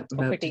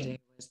about today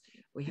was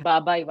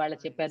బాబా ఇవాళ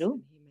చెప్పారు,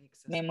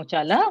 మేము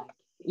చాలా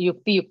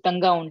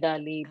యుక్తియుక్తంగా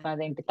ఉండాలి,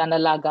 అదేంటి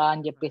తనలాగా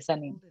అని చెప్పేసి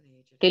అని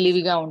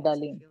తెలివిగా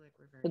ఉండాలి.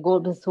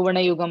 సువర్ణ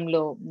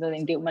యుగంలో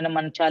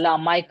మనం చాలా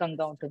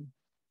అమాయకంగా ఉంటుంది.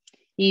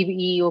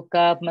 ఈ యొక్క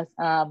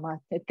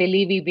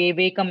తెలివి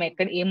వివేకం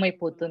ఎక్కడ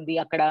ఏమైపోతుంది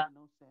అక్కడ?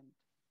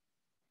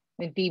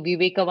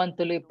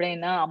 వివేకవంతులు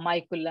ఎప్పుడైనా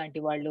అమాయకులు లాంటి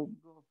వాళ్ళు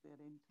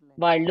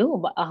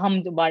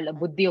వాళ్ళ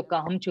బుద్ధి యొక్క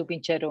అహం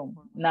చూపించారు.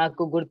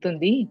 నాకు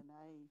గుర్తుంది,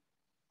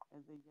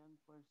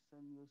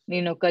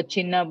 నేను ఒక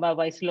చిన్న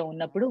వయసులో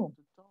ఉన్నప్పుడు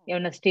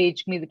ఏమైనా స్టేజ్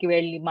మీదకి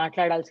వెళ్ళి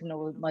మాట్లాడాల్సిన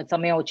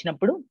సమయం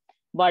వచ్చినప్పుడు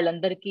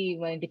వాళ్ళందరికీ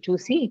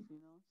చూసి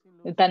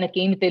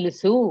తనకేమి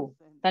తెలుసు,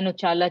 తను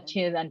చాలా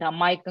అంటే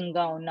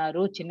అమాయకంగా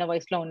ఉన్నారు, చిన్న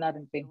వయసులో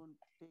ఉన్నారంటే.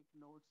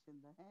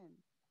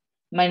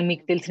 మరి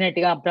మీకు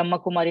తెలిసినట్టుగా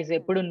బ్రహ్మకుమారి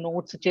ఎప్పుడు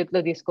నోట్స్ చేతిలో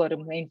తీసుకోరు.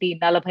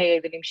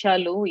 45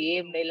 నిమిషాలు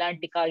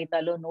ఎలాంటి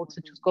కాగితాలు నోట్స్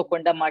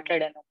చూసుకోకుండా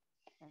మాట్లాడాను.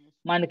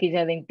 మనకి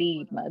అదేంటి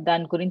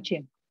దాని గురించి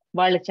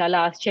వాళ్ళకి చాలా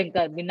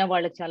ఆశ్చర్యంగా విన్న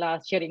వాళ్ళకి చాలా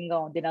ఆశ్చర్యంగా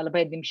ఉంది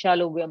 45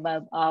 నిమిషాలు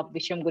ఆ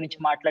విషయం గురించి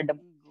మాట్లాడడం.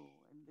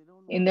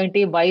 ఏంటంటే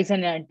వయసు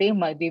అని అంటే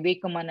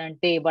వివేకం అని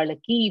అంటే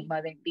వాళ్ళకి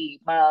అదేంటి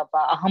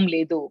అహం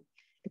లేదు.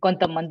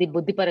 కొంతమంది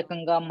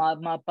బుద్ధిపరకంగా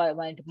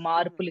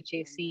మార్పులు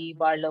చేసి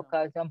వాళ్ళ ఒక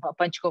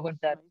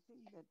పంచుకోకుంటారు.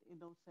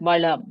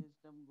 వాళ్ళ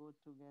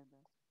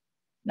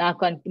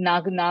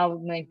నా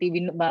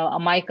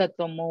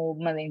అమాయకత్వము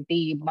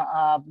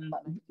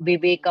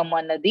వివేకం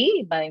అన్నది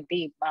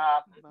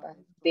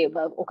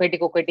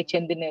ఒకటికొకటి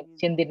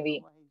చెందినవి.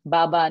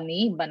 బాబాని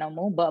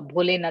మనము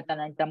భోలేనాథ్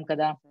అని అంటాం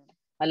కదా,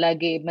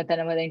 అలాగే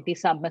తనదేంటి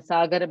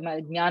సాగర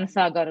జ్ఞాన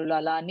సాగరులు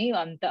అలా అని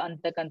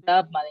అంతకంత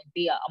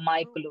మరేంటి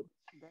అమాయకులు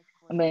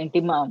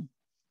ఏంటి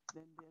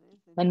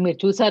మీరు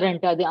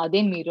చూసారంటే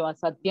అదే మీరు ఆ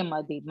సత్యం.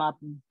 అది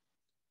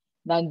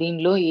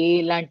దీనిలో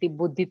ఎలాంటి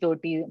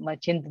బుద్ధితోటి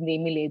చెందింది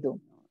ఏమీ లేదు.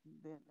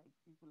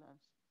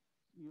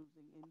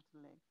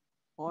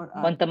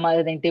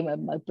 కొంతమంది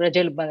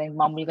ప్రజలు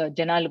మామూలుగా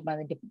జనాలు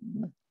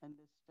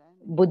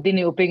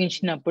బుద్ధిని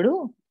ఉపయోగించినప్పుడు,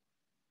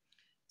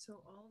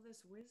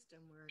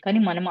 కానీ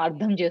మనం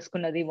అర్థం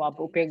చేసుకున్నది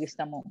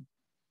ఉపయోగిస్తాము.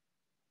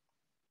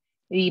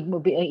 ఈ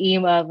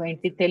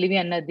తెలివి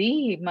అన్నది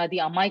మాది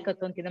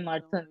అమాయకత్వం కింద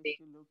మారుతుంది.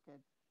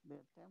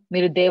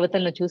 మీరు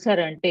దేవతలను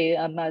చూసారంటే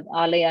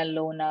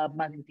ఆలయాల్లో ఉన్న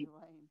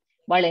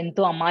వాళ్ళు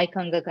ఎంతో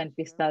అమాయకంగా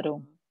కనిపిస్తారు,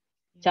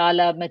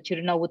 చాలా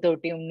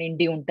చిరునవ్వుతోటి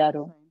నిండి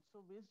ఉంటారు.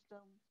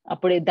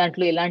 అప్పుడు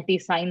దాంట్లో ఎలాంటి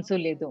సైన్స్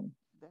లేదు.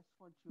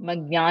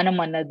 జ్ఞానం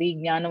అన్నది,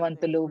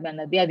 జ్ఞానవంతులు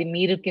అన్నది అది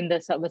మీరు కింద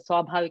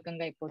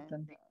స్వాభావికంగా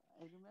అయిపోతుంది.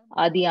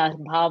 అది ఆ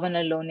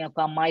భావనలోని ఒక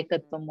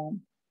అమాయకత్వము.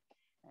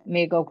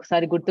 మీకు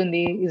ఒకసారి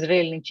గుర్తుంది,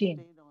 ఇజ్రాయెల్ నుంచి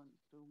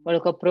వాళ్ళ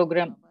ఒక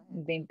ప్రోగ్రామ్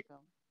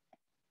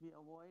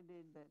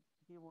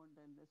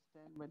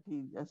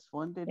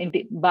ఏంటి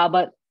బాబా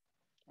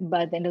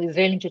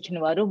ఇజ్రాయెల్ నుంచి వచ్చిన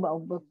వారు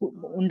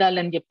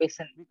ఉండాలని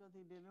చెప్పేసాను.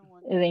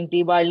 ఏంటి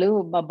వాళ్ళు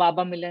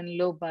బాబా మిలన్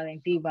లో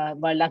ఏంటి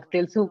వాళ్ళు నాకు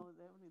తెలుసు,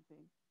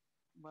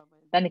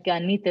 తనకి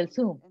అన్ని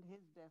తెలుసు,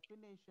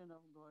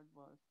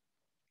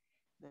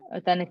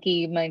 తనకి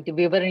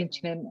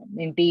వివరించిన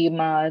ఏంటి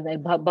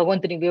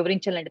భగవంతుని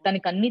వివరించాలంటే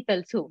తనకి అన్ని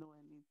తెలుసు,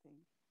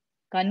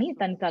 కానీ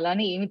తనకి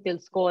అలానే ఏమి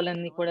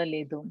తెలుసుకోవాలని కూడా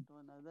లేదు.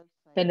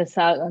 తన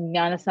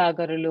జ్ఞాన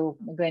సాగరులు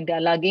ఏంటి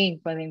అలాగే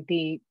ఏంటి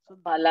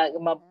అలాగే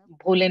మా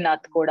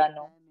భోలేనాథ్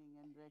కూడాను.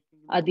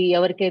 అది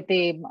ఎవరికైతే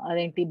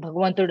అదేంటి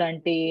భగవంతుడు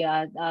అంటే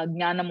ఆ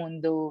జ్ఞానం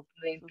ఉందో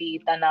ఏంటి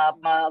తన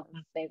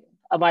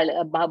వాళ్ళ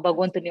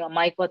భగవంతుని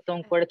అమాయకత్వం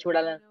కూడా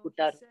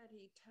చూడాలనుకుంటారు.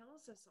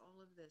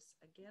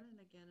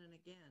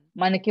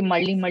 మనకి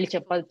మళ్ళీ మళ్ళీ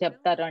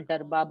చెప్తారు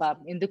అంటారు బాబా.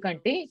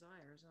 ఎందుకంటే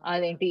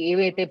అదేంటి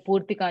ఏవైతే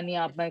పూర్తి కానీ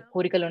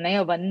కోరికలు ఉన్నాయో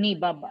అవన్నీ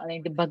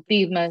అదేంటి భక్తి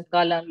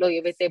కాలంలో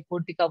ఏవైతే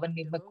పూర్తి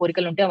అవన్నీ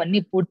కోరికలు ఉంటాయో అవన్నీ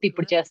పూర్తి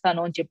ఇప్పుడు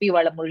చేస్తాను అని చెప్పి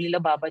వాళ్ళ మురళిలో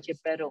బాబా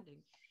చెప్పారు.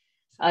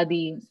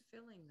 అది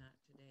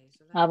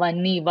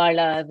అవన్నీ వాళ్ళ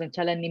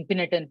చాలా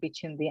నింపినట్టు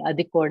అనిపించింది.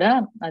 అది కూడా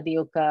అది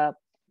ఒక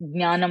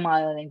జ్ఞానం.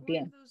 ఏంటి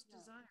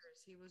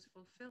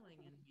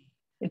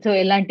సో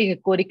ఎలాంటి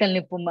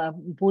కోరికల్ని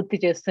పూర్తి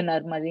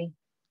చేస్తున్నారు మరి?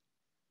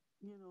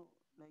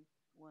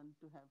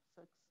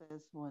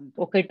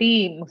 ఒకటి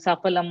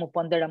సఫలము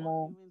పొందడము,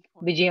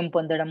 విజయం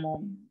పొందడము,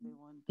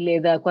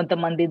 లేదా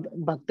కొంతమంది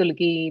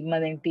భక్తులకి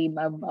మరేంటి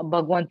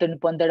భగవంతుని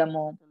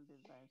పొందడము,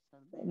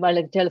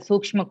 వాళ్ళకి చాలా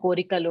సూక్ష్మ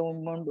కోరికలు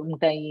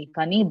ఉంటాయి.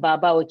 కానీ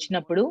బాబా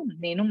వచ్చినప్పుడు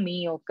నేను మీ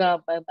యొక్క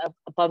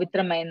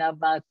పవిత్రమైన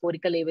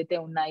కోరికలు ఏవైతే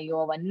ఉన్నాయో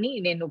అవన్నీ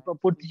నేను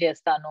పూర్తి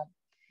చేస్తాను.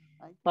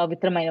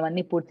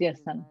 పవిత్రమైనవన్నీ పూర్తి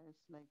చేస్తాను.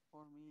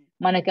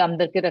 మనకి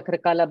అందరికి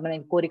రకరకాల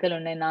కోరికలు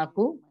ఉన్నాయి.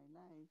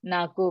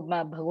 నాకు మా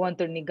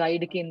భగవంతుడిని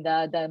గైడ్ కింద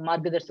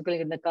మార్గదర్శకుల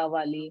కింద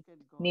కావాలి.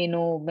 నేను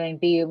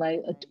ఏంటి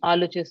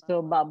ఆలోచిస్తూ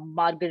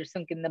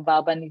మార్గదర్శనం కింద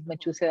బాబాని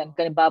చూసేదాన్ని.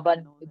 కానీ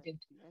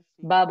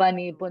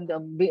బాబాని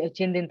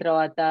చెందిన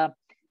తర్వాత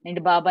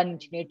అంటే బాబా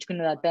నుంచి నేర్చుకున్న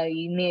తర్వాత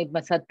ఇన్ని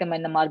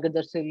సత్యమైన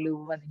మార్గదర్శకులు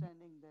అని.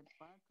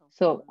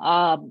 సో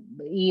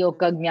ఈ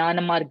యొక్క జ్ఞాన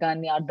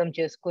మార్గాన్ని అర్థం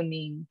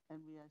చేసుకుని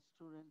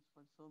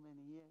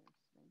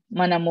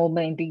మనము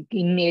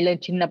ఇన్నేళ్ళ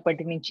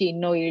చిన్నప్పటి నుంచి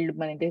ఎన్నో ఏళ్ళు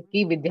మనకి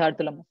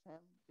విద్యార్థులము.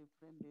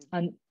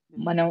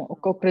 మనం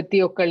ప్రతి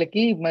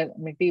ఒక్కళ్ళకి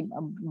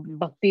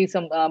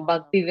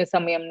భక్తి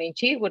సమయం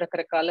నుంచి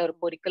రకరకాల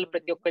కోరికలు,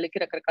 ప్రతి ఒక్కళ్ళకి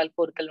రకరకాల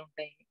కోరికలు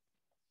ఉంటాయి.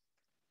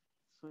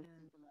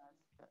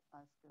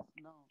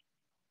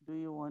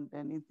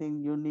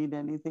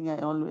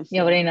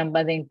 ఎవరైనా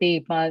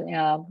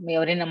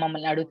ఎవరైనా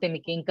మమ్మల్ని అడిగితే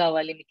మీకు ఏం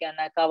కావాలి, మీకు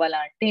ఏమన్నా కావాలా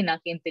అంటే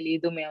నాకేం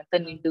తెలియదు, మేమంతా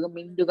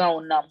నిండుగా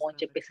ఉన్నాము అని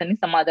చెప్పేసి అని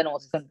సమాధానం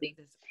వస్తుంది.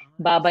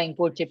 బాబా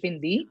ఇంకోటి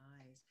చెప్పింది,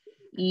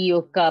 ఈ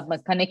యొక్క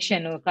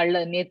కనెక్షన్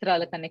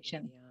నేత్రాల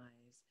కనెక్షన్,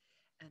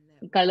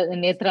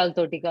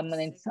 నేత్రాలతోటి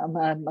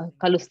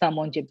కలుస్తాము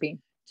అని చెప్పి,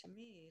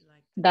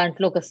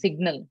 దాంట్లో ఒక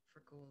సిగ్నల్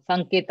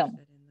సంకేతం,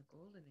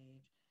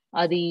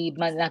 అది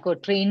నాకు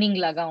ట్రైనింగ్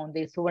లాగా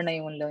ఉంది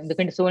సువర్ణయుగంలో.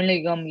 ఎందుకంటే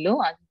సువర్ణయుగంలో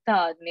అంతా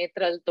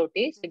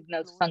నేత్రాలతోటి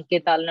సిగ్నల్స్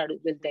సంకేతాలను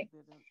వెళ్తాయి.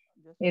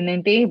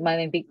 ఏంటంటే మన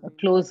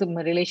క్లోజ్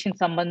రిలేషన్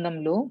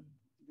సంబంధంలో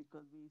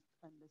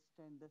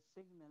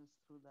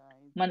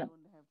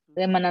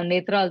మన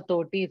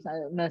నేత్రాలతోటి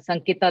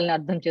సంకేతాలను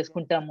అర్థం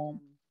చేసుకుంటాము.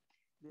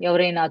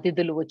 ఎవరైనా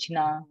అతిథులు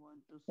వచ్చినా,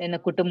 ఏదైనా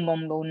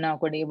కుటుంబంలో ఉన్నా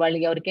కూడా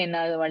వాళ్ళకి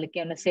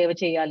ఏమైనా సేవ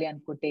చేయాలి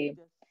అనుకుంటే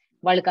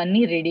వాళ్ళకి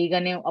అన్ని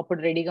అప్పుడు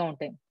రెడీగా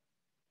ఉంటాయి.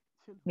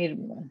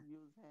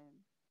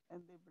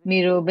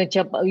 మీరు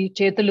ఈ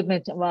చేతులు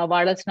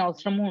వాడాల్సిన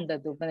అవసరము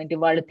ఉండదు.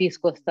 వాళ్ళు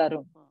తీసుకొస్తారు.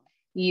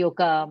 ఈ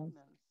యొక్క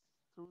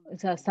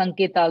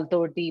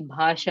సంకేతాలతోటి,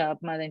 భాష,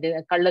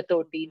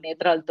 కళ్ళతోటి,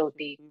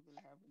 నేత్రాలతోటి,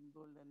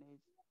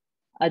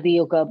 అది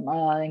ఒక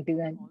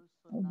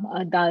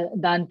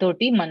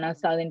దాంతోటి మన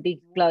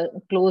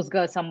క్లోజ్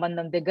గా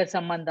దగ్గర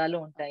సంబంధాలు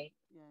ఉంటాయి.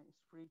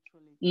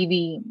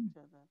 ఇవి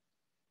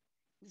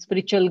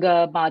స్పిరిచువల్ గా,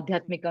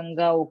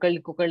 ఆధ్యాత్మికంగా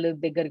ఒకళ్ళకొకళ్ళు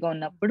దగ్గరగా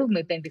ఉన్నప్పుడు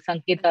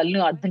సంకేతాలను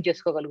అర్థం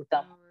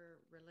చేసుకోగలుగుతాము.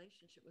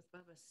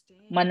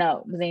 మన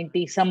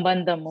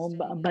సంబంధము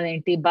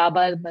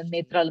బాబా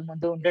నేత్రాల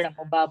ముందు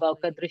ఉండడము, బాబా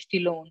ఒక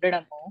దృష్టిలో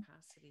ఉండడము,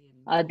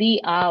 అది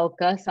ఆ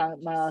ఒక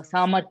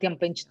సామర్థ్యం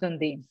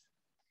పెంచుతుంది.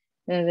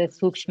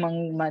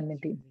 సూక్ష్మంగా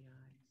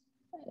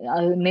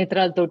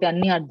నేత్రాలతోటి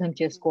అన్ని అర్థం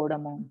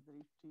చేసుకోవడము.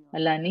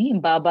 అలాని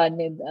బాబా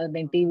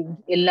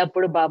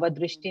ఎల్లప్పుడూ బాబా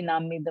దృష్టి నా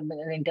మీద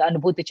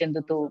అనుభూతి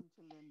చెందుతూ,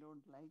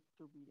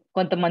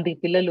 కొంతమంది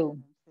పిల్లలు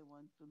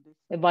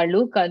వాళ్ళు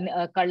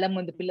కళ్ళ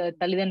ముందు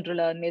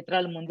తల్లిదండ్రుల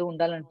నేత్రాల ముందు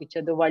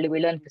ఉండాలనిపించదు, వాళ్ళు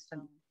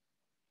వెళ్ళాలనిపిస్తుంది.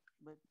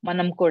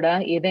 మనం కూడా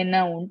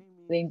ఏదైనా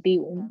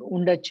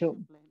ఉండొచ్చు.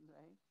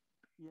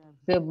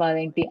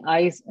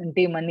 ఐస్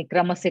మన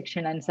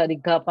క్రమశిక్షణ అని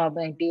సరిగ్గా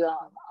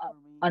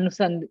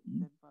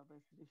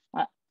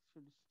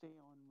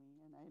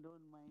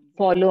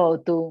ఫాలో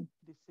అవుతూ,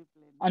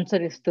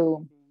 అనుసరిస్తూ,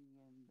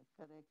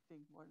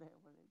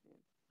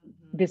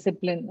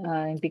 డిసిప్లిన్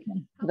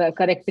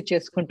కరెక్ట్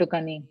చేసుకుంటూ.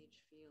 కానీ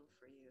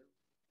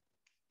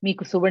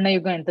మీకు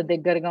సువర్ణయుగం ఎంత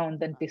దగ్గరగా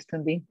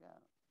ఉందనిపిస్తుంది?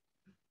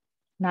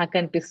 నాకు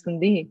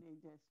అనిపిస్తుంది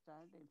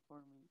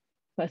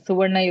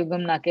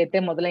సువర్ణయుగం నాకైతే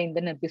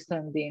మొదలైందని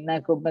అనిపిస్తుంది.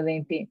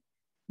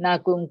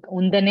 నాకు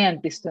ఉందనే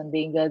అనిపిస్తుంది.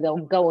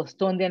 ఇంకా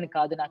వస్తోంది అని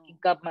కాదు, నాకు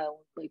ఇంకా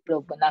ఇప్పుడు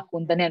నాకు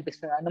ఉందనే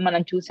అనిపిస్తుంది.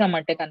 మనం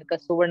చూసామంటే కనుక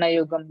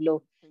సువర్ణయుగంలో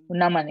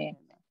ఉన్నామని.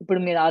 ఇప్పుడు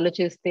మీరు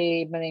ఆలోచిస్తే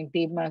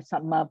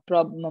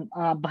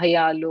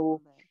భయాలు,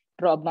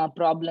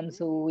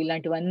 ప్రాబ్లమ్స్,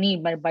 ఇలాంటివన్నీ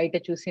బయట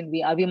చూసినవి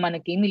అవి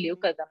మనకేమీ లేవు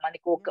కదా.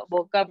 మనకి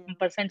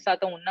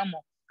 1% ఉన్నాము,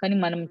 కానీ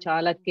మనం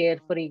చాలా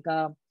కేర్ఫుల్గా,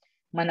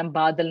 మనం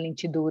బాధల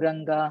నుంచి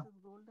దూరంగా.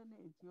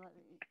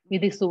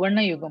 ఇది సువర్ణ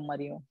యుగం,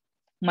 మరియు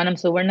మనం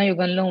సువర్ణ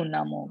యుగంలో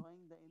ఉన్నాము.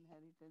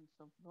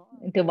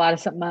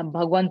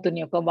 భగవంతుని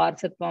యొక్క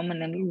వారసత్వం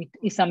మనం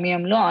ఈ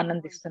సమయంలో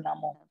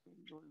ఆనందిస్తున్నాము.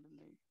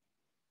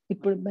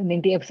 ఇప్పుడు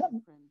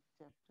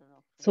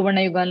సువర్ణ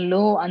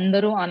యుగంలో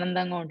అందరూ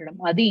ఆనందంగా ఉండడం,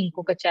 అది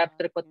ఇంకొక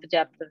చాప్టర్, కొత్త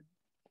చాప్టర్.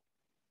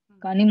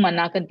 కానీ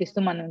నాకు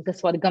అనిపిస్తుంది మనం ఇంకా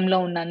స్వర్గంలో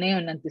ఉన్నానే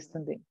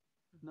అనిపిస్తుంది.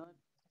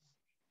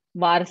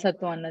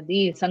 వారసత్వం అన్నది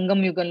సంగం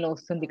యుగంలో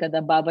వస్తుంది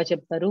కదా. బాబా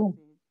చెప్తారు,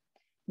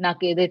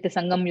 నాకు ఏదైతే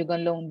సంగం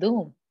యుగంలో ఉందో,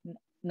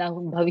 నాకు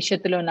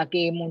భవిష్యత్తులో నాకు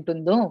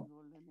ఏముంటుందో,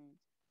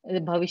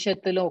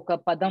 భవిష్యత్తులో ఒక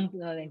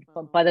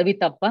పదవి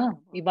తప్ప,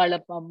 ఇవాళ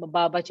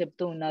బాబా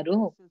చెప్తూ ఉన్నారు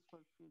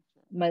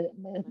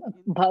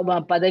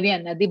పదవి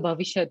అన్నది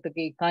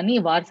భవిష్యత్తుకి, కానీ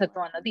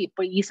వారసత్వం అన్నది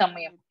ఇప్పుడు ఈ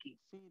సమయంకి.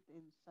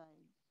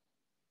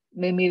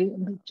 మీరు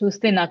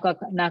చూస్తే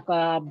నాకు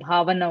ఆ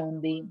భావన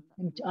ఉంది.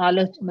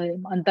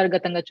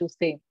 అంతర్గతంగా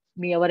చూస్తే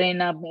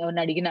ఎవరైనా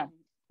అడిగినా,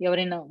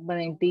 ఎవరైనా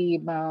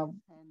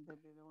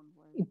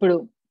ఇప్పుడు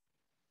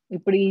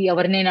ఇప్పుడు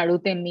ఎవరినైనా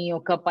అడిగితే మీ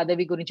యొక్క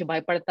పదవి గురించి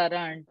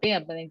భయపడతారా అంటే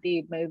అదేంటి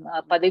ఆ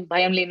పదవి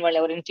భయం లేని వాళ్ళు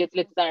ఎవరైనా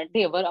చేతులు ఎత్తుతారంటే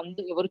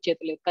ఎవరు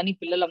చేతులు ఎత్తు కానీ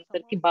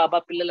పిల్లలందరికీ బాబా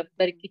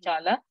పిల్లలందరికీ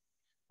చాలా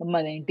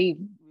అదేంటి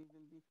we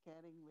will be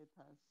carrying with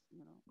us,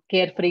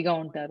 care ఫ్రీగా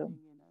ఉంటారు.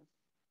 emerging in us.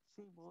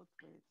 See both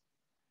ways.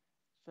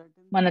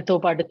 Certain మనతో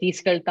things పాటు are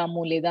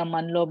తీసుకెళ్తాము లేదా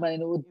మనలో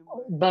emerging.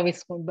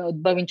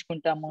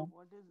 ఉద్భవించుకుంటాము. So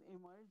what is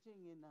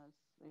emerging in us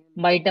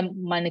బయట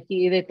really మనకి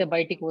ఏదైతే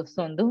బయటికి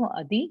వస్తుందో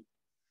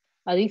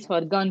అది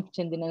స్వర్గానికి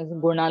చెందిన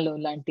గుణాలు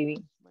లాంటివి.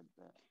 but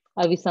the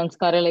అవి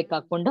సంస్కారాలే experience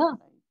కాకుండా of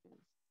life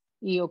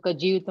is ఈ యొక్క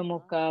జీవితం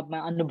యొక్క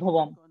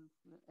అనుభవం.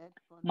 at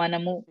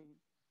మనము conflict stage.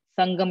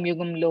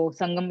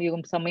 సంగం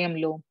యుగం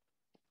సమయంలో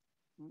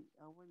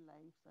Our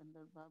lives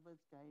under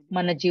Baba's guidance.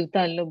 మన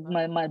జీవితాల్లో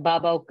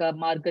బాబా యొక్క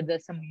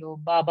మార్గదర్శనంలో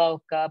బాబా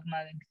యొక్క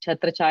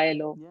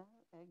ఛత్రఛాయలో Yeah,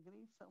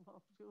 agree. Some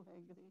of you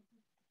agree.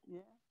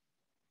 Yeah.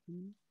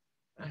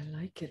 I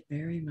like it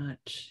very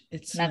much.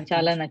 It's నాకు like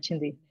చాలా enjoying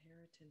నచ్చింది.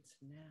 inheritance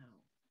now.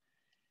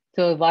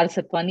 సో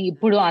వారసత్వాన్ని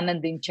ఇప్పుడు That's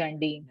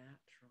ఆనందించండి.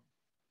 natural.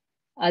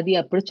 అది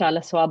అప్పుడు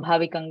చాలా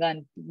స్వాభావికంగా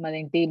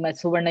మరేంటి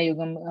సువర్ణ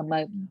యుగం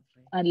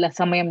అలా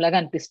సమయంలాగా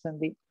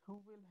అనిపిస్తుంది. Who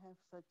will have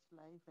such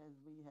life as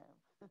we have?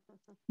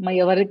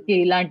 ఎవరికి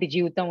ఇలాంటి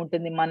జీవితం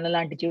ఉంటుంది? మన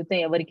లాంటి జీవితం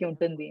ఎవరికి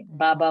ఉంటుంది?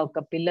 బాబా ఒక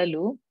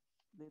పిల్లలు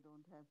They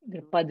don't have to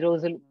do 10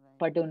 రోజులు anything, right?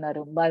 పట్టు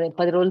ఉన్నారు.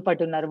 10 రోజులు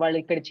పట్టు ఉన్నారు. వాళ్ళు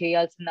ఇక్కడ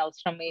చేయాల్సిన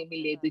అవసరం ఏమీ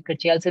లేదు. ఇక్కడ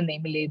చేయాల్సింది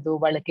ఏమీ లేదు.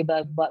 వాళ్ళకి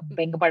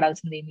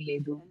బెంగపడాల్సింది ఏమీ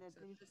లేదు. And at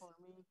least for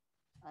me,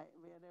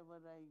 wherever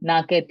I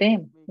నాకైతే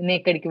నేను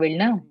ఎక్కడికి go,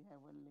 వెళ్ళినా very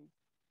heavenly.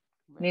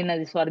 నేను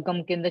అది స్వర్గం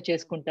కింద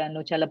చేసుకుంటాను.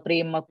 చాలా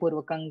ప్రేమ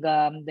పూర్వకంగా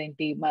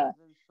అదేంటి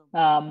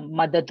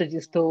మద్దతు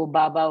చేస్తూ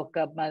బాబా ఒక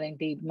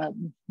అదేంటి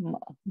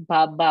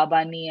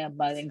బాబాని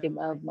అదేంటి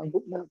I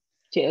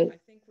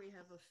think we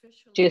have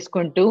officially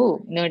చేసుకుంటూ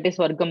gone నేనంటే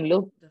స్వర్గంలో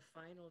the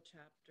final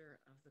chapter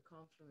of the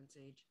confluence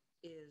age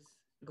is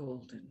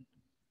golden.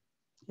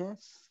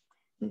 Yes.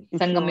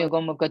 సంగం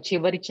యుగం ఒక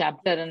చివరి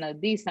చాప్టర్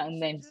అన్నది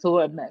Inaugurate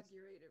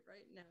it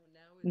right now.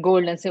 Now it's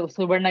golden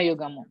సువర్ణ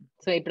యుగము.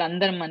 సో ఇప్పుడు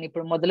అందరం మనం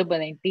ఇప్పుడు మొదలు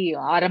ఏంటి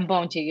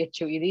ఆరంభం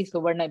చేయొచ్చు. ఇది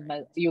సువర్ణ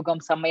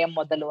యుగం సమయం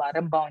మొదలు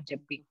ఆరంభం అని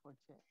చెప్పి.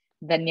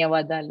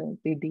 ధన్యవాదాలు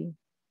దీది.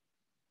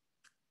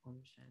 Om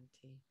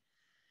Shanti.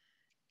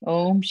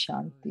 Om So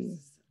Shanti.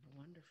 this is a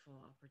wonderful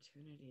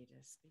opportunity to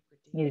speak with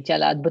ఇది Didi.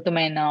 చాలా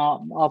అద్భుతమైన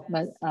We're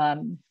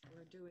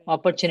doing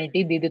ఆపర్చునిటీ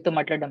yesterday దీదితో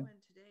మాట్లాడడం.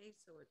 and today,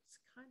 so it's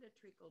kind of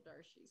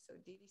trickle-darshi. So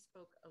Didi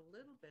spoke a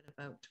little bit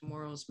about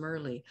tomorrow's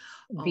Murli.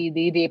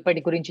 దీది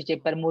రేపటి గురించి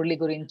చెప్పారు, మురళి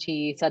గురించి,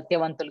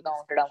 సత్యవంతులుగా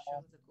ఉండడము.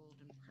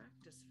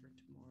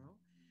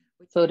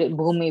 So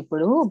భూమి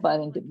ఇప్పుడు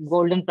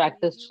గోల్డెన్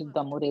ప్రాక్టీస్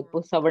చూద్దాము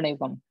రేపు సవర్ణ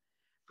యుగం.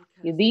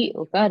 ఇది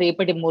ఒక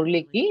రేపటి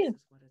మురళికి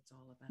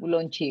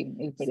లోంచి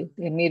ఇప్పుడు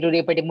మీరు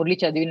రేపటి మురళి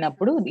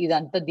చదివినప్పుడు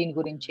ఇదంతా దీని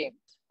గురించే.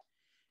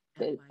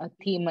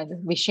 థీమ్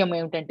విషయం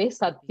ఏమిటంటే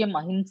సత్యం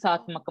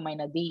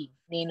అహింసాత్మకమైనది.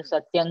 నేను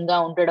సత్యంగా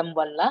ఉండడం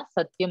వల్ల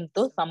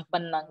సత్యంతో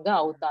సంపన్నంగా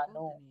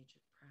అవుతాను.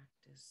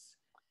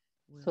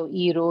 సో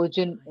ఈ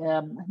రోజు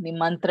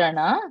నిమంత్రణ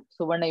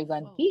సువర్ణ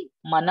యుగానికి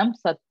మనం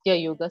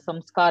సత్యయుగ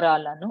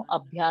సంస్కారాలను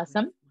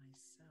అభ్యాసం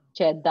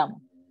చేద్దాం.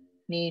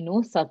 నేను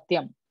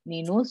సత్యం,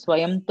 నేను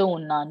స్వయంతో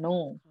ఉన్నాను.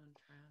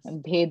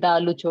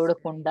 భేదాలు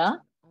చూడకుండా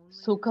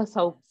సుఖ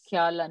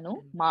సౌఖ్యాలను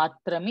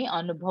మాత్రమే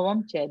అనుభవం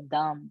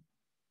చేద్దాం.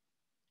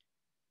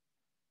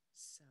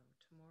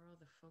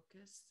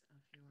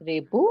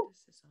 రేపు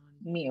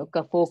మీ యొక్క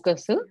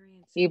ఫోకస్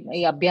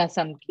ఈ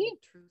అభ్యాసంకి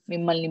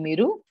మిమ్మల్ని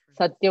మీరు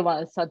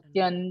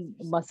సత్యం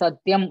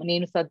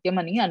నేను సత్యం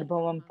అని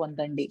అనుభవం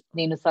పొందండి.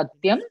 నేను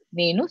సత్యం,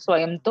 నేను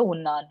స్వయంతో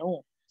ఉన్నాను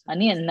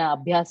అని అన్న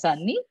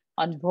అభ్యాసాన్ని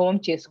అనుభవం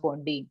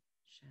చేసుకోండి.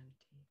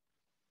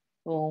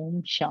 ఓం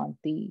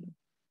శాంతి.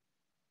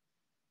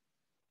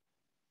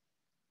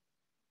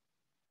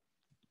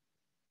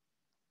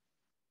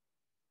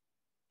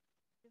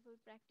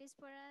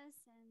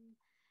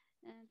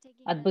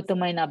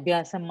 అద్భుతమైన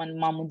అభ్యాసం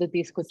మా ముందు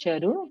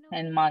తీసుకొచ్చారు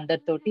అండ్ మా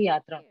అందరితోటి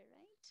యాత్ర.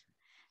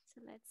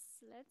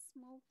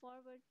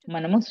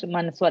 మనము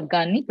మన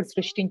స్వర్గాన్ని ఇప్పుడు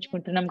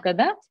సృష్టించుకుంటున్నాం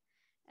కదా.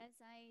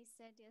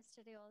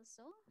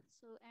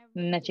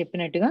 నిన్న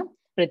చెప్పినట్టుగా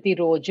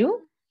ప్రతిరోజు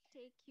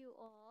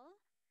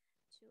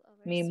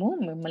మేము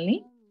మిమ్మల్ని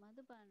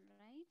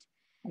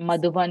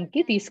మధుబన్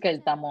కి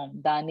తీసుకెళ్తాము.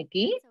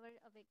 దానికి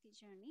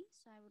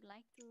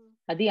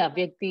అది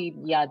అవ్యక్తి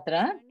యాత్ర.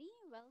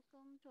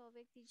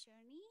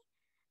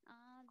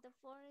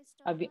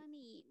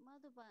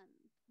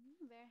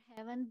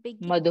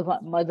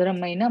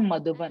 మధురమైన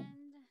మధుబన్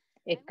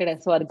ఎక్కడ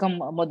స్వర్గం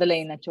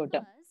మొదలైన చోట.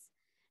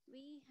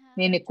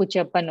 నేను ఎక్కువ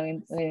చెప్పను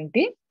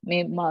ఏంటి,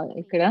 మేము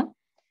ఇక్కడ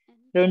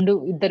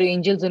ఇద్దరు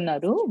ఏంజల్స్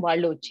ఉన్నారు.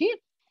 వాళ్ళు వచ్చి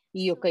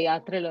ఈ యొక్క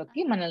యాత్రలోకి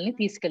మనల్ని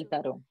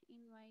తీసుకెళ్తారు.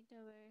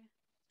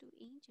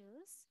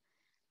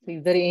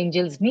 ఇద్దరు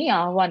ఏంజల్స్ ని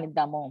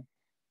ఆహ్వానిద్దాము.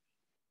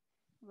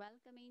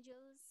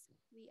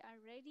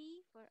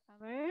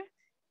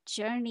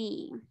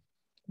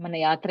 మన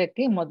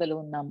యాత్రకి మొదలు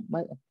ఉన్నాం,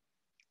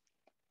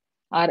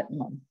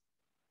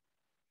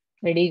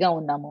 రెడీగా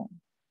ఉన్నాము.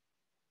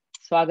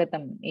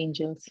 స్వాగతం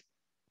angels.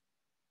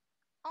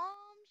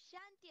 Om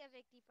Shanti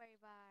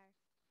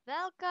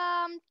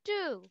Welcome to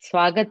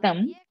స్వాగతం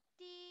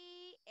Avyakti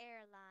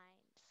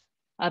Airlines.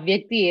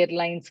 అవ్యక్తి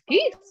ఎయిర్లైన్స్ కి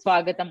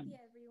స్వాగతం. Shanti,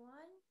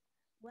 everyone.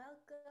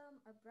 Welcome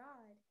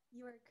abroad.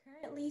 You are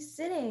currently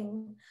sitting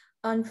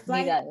on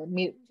flight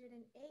మీరు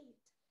 108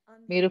 on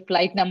the మీరు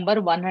ఫ్లైట్ నంబర్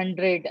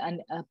 100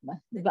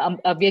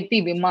 అవ్యక్తి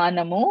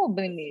విమానము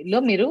లో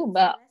మీరు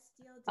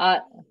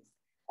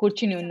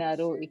కూర్చుని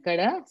ఉన్నారు. ఇక్కడ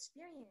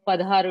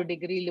 16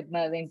 డిగ్రీలు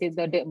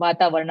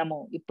వాతావరణము.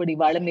 ఇప్పుడు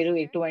ఇవాళ మీరు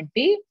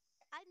ఎటువంటి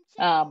I'm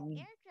checking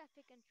air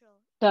traffic control.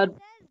 It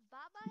says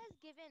Baba has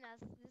given us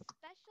this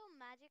special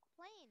magic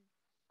plane.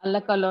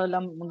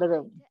 అల్లకల్లోలం ఉండదు.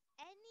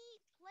 To any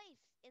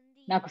place in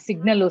the నాకు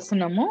సిగ్నల్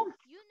వస్తున్నాము.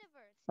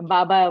 universe.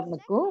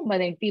 బాబాకు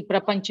మరేంటి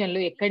ప్రపంచంలో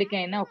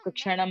ఎక్కడికైనా ఒక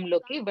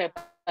క్షణంలోకి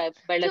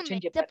వెళ్ళొచ్చు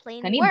అని చెప్పారు.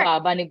 కానీ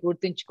బాబాని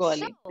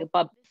గుర్తుంచుకోవాలి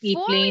ఈ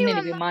ప్లేన్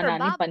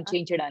విమానాన్ని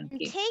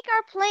పనిచేయించడానికి.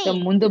 సో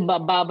ముందు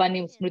బాబాని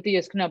స్మృతి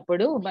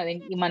చేసుకున్నప్పుడు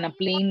మన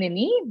ప్లేన్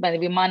ని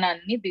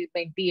విమానాన్ని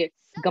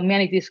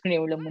గమ్యానికి తీసుకునే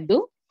ముందు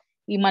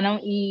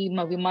ఈ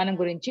విమానం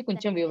గురించి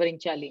కొంచెం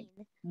వివరించాలి.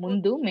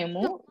 ముందు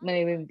మేము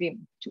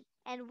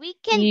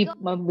ఈ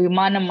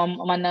విమానం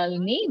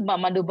మనల్ని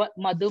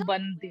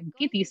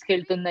మధుబన్కి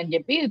తీసుకెళ్తుందని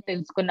చెప్పి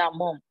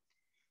తెలుసుకున్నాము.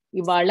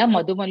 ఇవాళ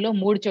మధుబన్లో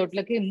 3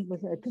 చోట్లకి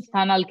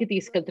స్థానాలకి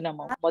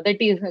తీసుకెళ్తున్నాము.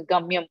 మొదటి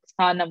గమ్యం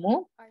స్థానము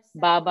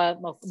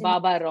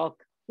బాబా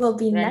రాక్,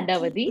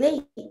 రెండవది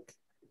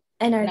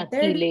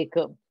నక్కీ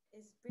లేక్,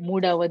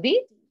 మూడవది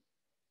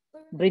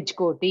బ్రిడ్జ్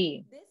కోటి.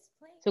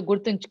 సో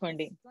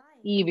గుర్తుంచుకోండి,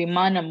 ఈ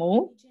విమానము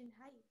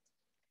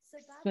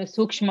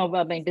సూక్ష్మ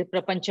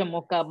ప్రపంచం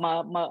ఒక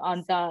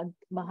అంత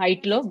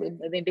హైట్ లో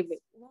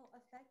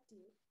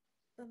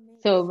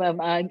సో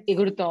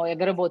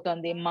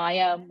ఎగరబోతోంది.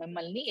 మాయా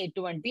మిమ్మల్ని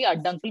ఎటువంటి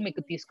అడ్డంకులు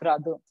మీకు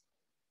తీసుకురాదు.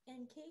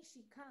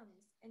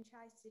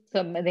 సో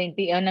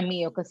ఏమన్నా మీ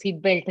యొక్క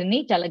సీట్ బెల్ట్ ని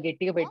చాలా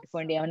గట్టిగా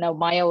పెట్టుకోండి. ఏమన్నా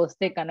మాయా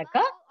వస్తే కనుక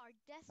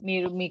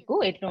మీకు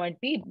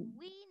ఎటువంటి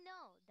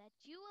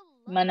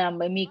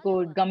మీకు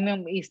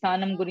గమ్యం ఈ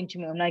స్థానం గురించి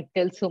నాకు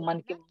తెలుసు.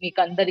 మీకు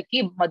అందరికి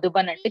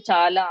మధుబన్ అంటే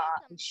చాలా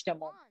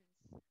ఇష్టము.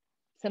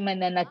 సో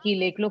నకీ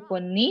లేక్ లో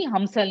కొన్ని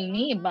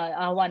హంసల్ని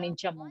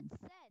ఆహ్వానించాము.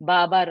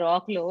 బాబా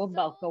రాక్ లో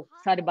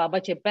ఒకసారి బాబా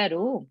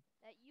చెప్పారు,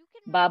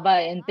 బాబా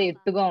ఎంత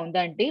ఎత్తుగా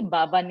ఉందంటే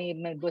బాబాని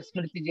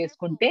స్మృతి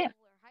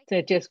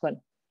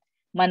చేసుకోవాలి.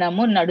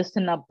 మనము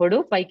నడుస్తున్నప్పుడు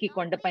పైకి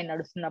కొండపై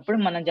నడుస్తున్నప్పుడు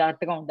మనం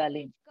జాగ్రత్తగా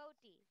ఉండాలి.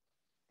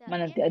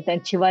 మనం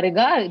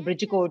చివరిగా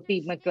బ్రిడ్జ్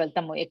కోటికి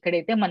వెళ్తాము,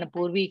 ఎక్కడైతే మన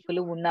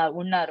పూర్వీకులు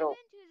ఉన్నారో.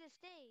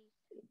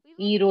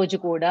 ఈ రోజు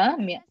కూడా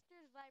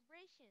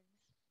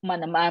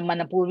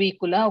మన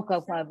పూర్వీకుల ఒక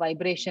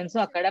వైబ్రేషన్స్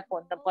అక్కడ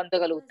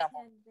పొందగలుగుతాము.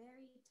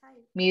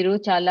 మీరు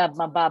చాలా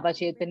బాబా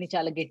చేతిని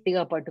చాలా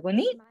గట్టిగా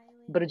పట్టుకుని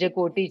బ్రిడ్జ్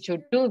కోటి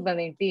చుట్టూ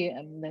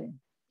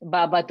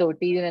బాబా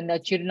తోటి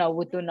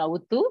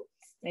నవ్వుతూ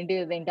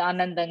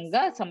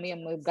ఆనందంగా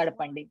సమయం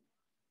గడపండి.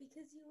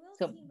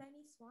 సో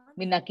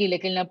మీరు నక్కీ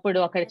వెళ్ళినప్పుడు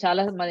అక్కడ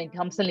చాలా మంది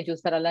హంసల్ని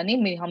చూస్తారు. అలానే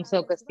మీ హంస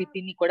ఒక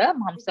స్థితిని కూడా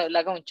హంస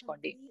లాగా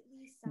ఉంచుకోండి.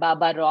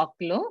 బాబా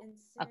రాక్ లో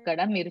అక్కడ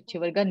మీరు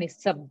చివరిగా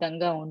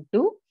నిశ్శబ్దంగా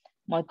ఉంటూ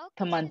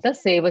మొత్తం అంతా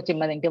సేవ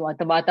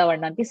మొత్తం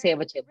వాతావరణానికి సేవ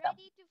చేద్దాం.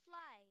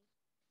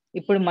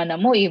 ఇప్పుడు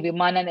మనము ఈ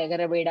విమానాన్ని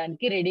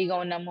ఎగరవేయడానికి రెడీగా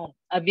ఉన్నాము.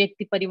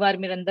 అవ్యక్తి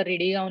పరివార్ మీరందరూ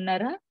రెడీగా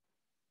ఉన్నారా?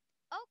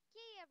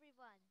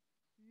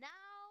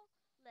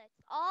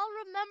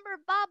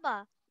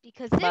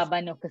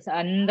 బాబాని ఒకసారి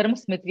అందరం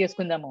స్మృతి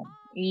చేసుకుందాము.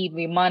 ఈ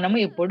విమానము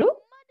ఇప్పుడు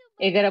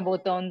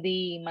ఎగరబోతోంది,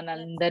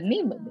 మనందరినీ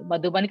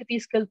మధుబనికి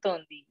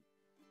తీసుకెళ్తోంది.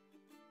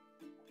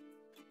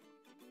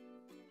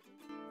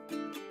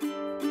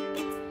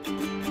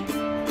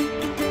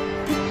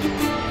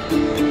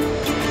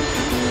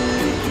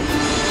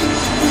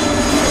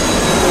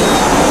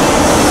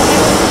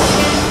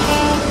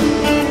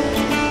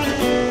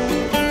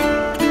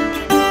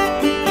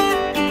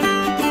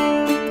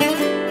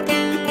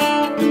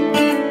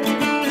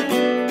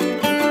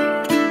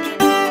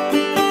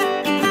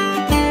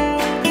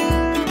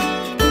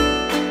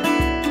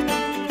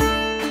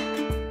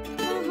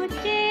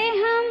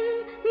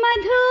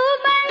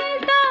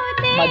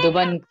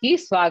 మధుబన్ కి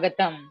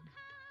స్వాగతం.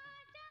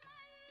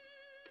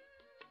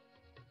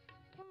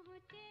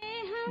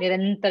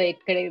 నిరంతర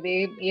ఎక్కడైతే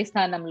ఏ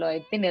స్థానంలో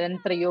అయితే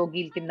నిరంతర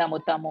యోగి కింద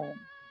అమ్ముతాము.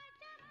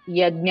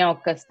 యజ్ఞ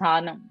యొక్క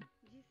స్థానం,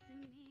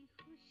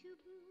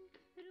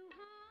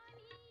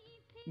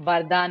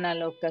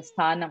 వరదానాల యొక్క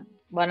స్థానం,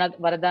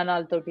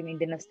 వరదానాలతోటి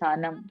నిండిన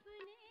స్థానం.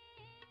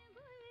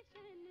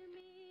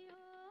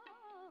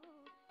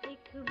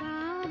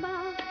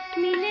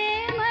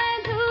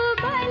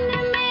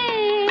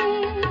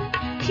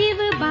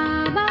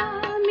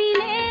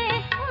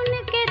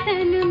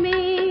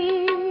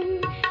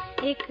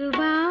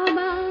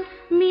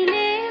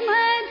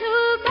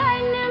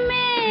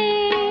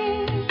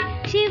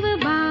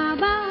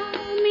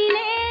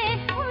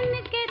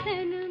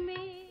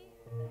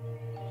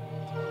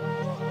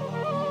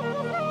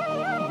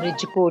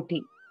 బ్రిడ్జ్ కోటి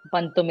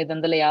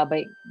 1950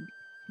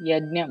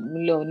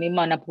 యజ్ఞంలోని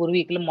మన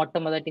పూర్వీకులు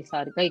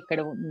మొట్టమొదటిసారిగా ఇక్కడ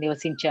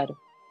నివసించారు.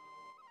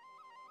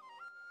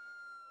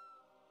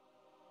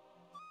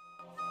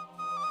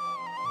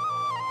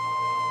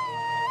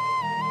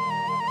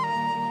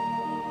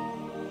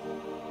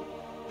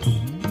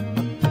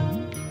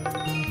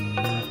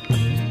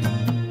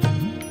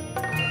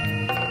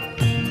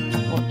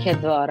 ముఖ్య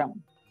ద్వారం.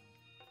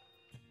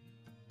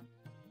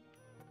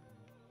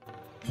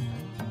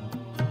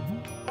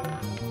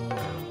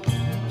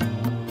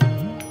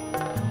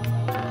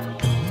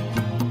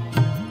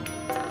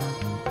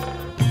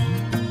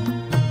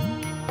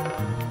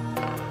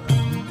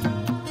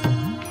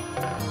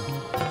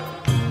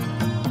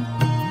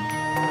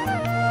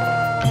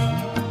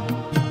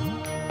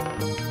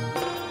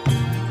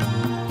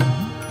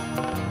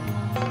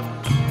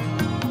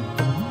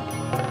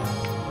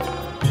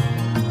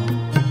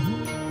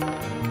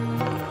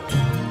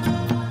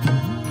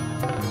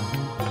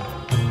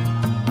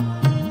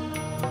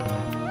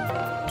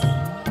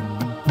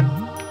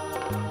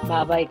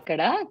 బాబా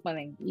ఇక్కడ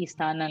ఈ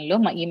స్థానంలో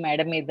ఈ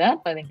మేడ మీద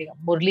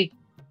మురళి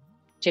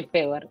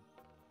చెప్పేవారు.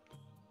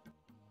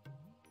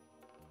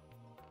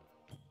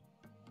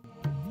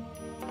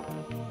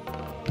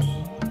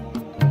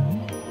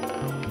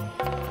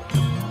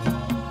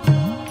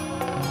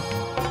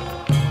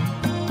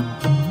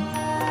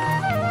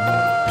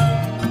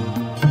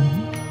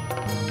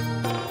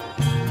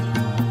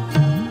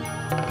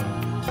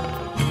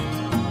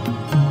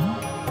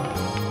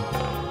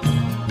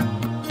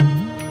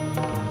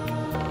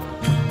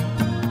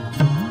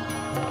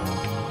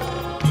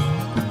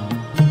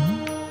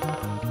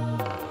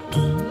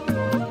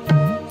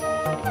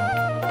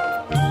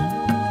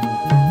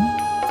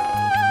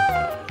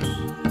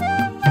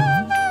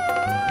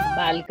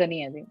 బాల్కనీ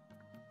అది.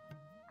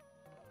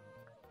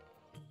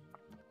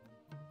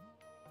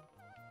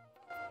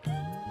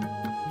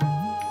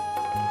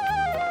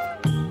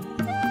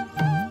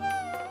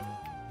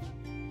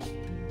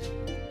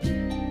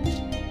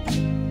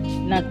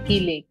 నక్కీ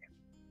లేక్.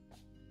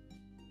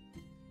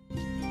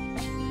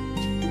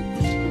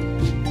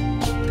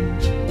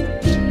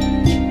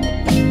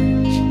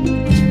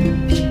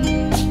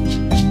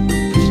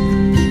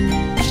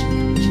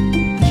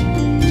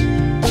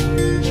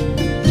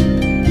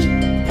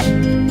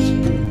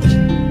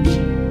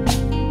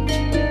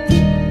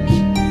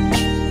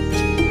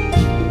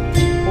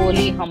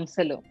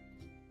 హంసలు.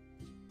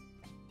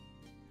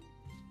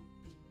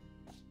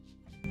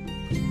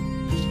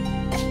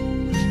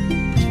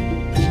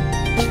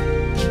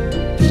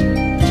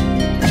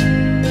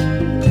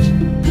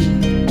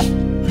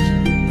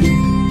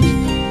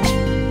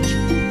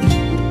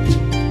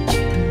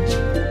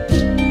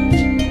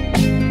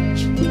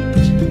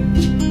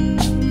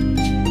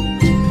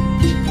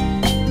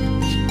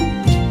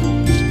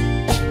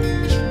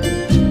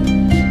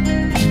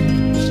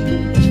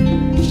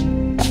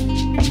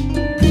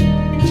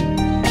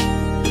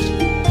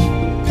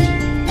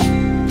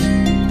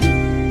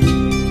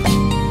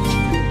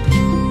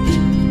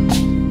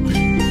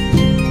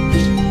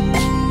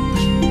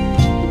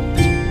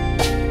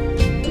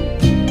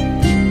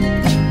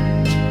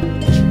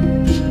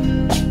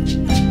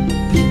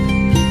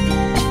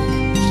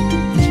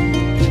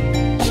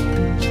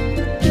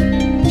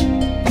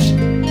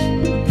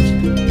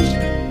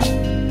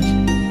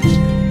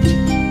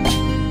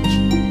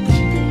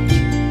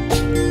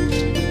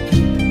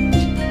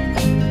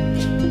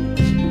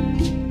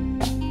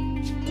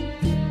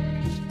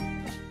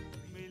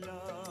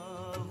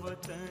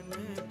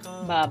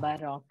 బాబా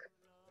రాక్.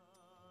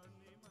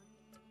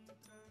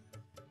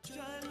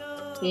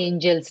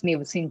 ఏంజల్స్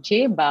నివసించే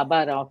బాబా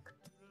రాక్.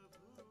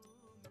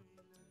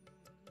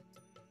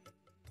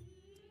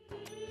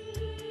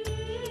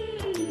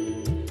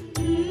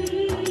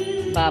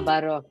 బాబా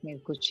రాక్ మీద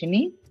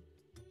కూర్చుని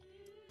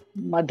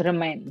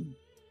మధురమైన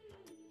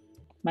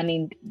మన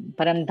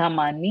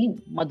పరంధామాన్ని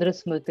మధుర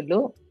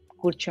స్మృతిలో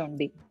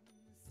కూర్చోండి.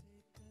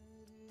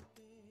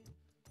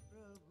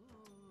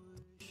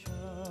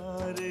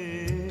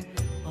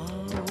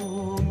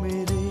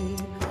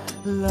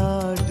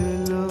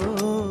 लाडलो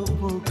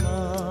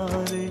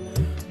पुकारे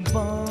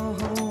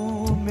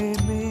बाहों में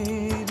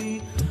मेरी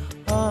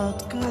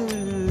आकर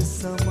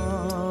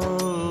समाओ,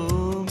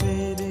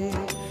 मेरे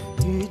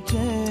ही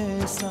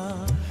जैसा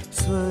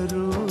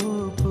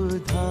स्वरूप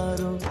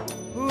धारो,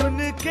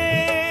 उनके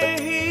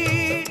ही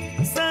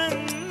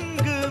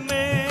संग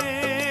में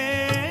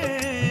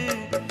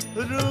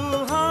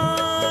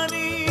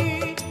रूहानी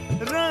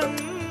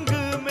रंग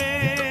में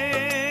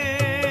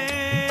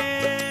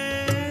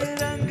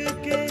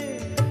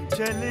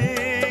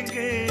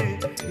चलेंगे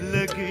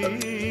लगी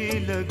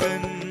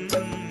लगन,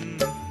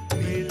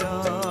 मिला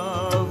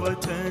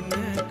वतन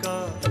का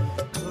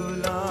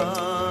खुला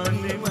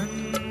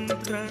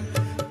निमंत्रण,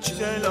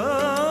 चलो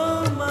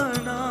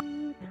मना।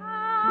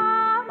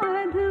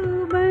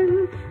 मधुबन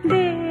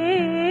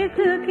देख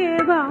के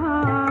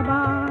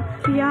बाबा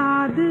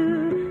याद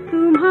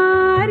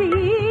तुम्हारी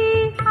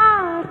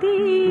आती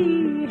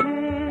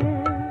है,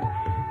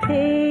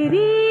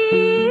 तेरी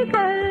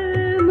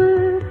कर्म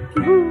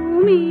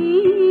भूमि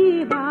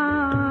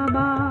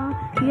बाबा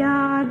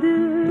याद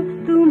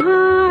तुम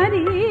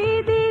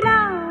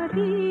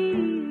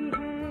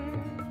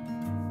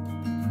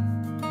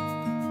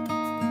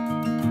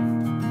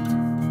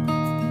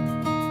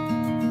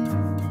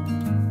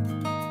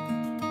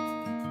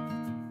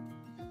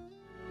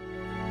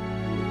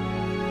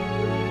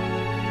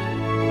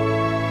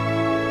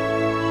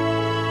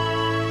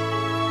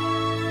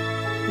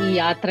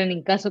యాత్రని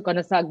ఇంకా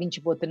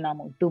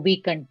కొనసాగించిపోతున్నాము. To be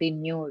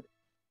continued.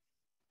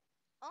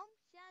 Om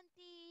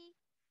Shanti.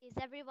 Is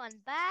everyone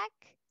back?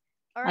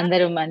 Or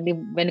అందరూ are మళ్ళీ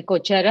still వెనక్కి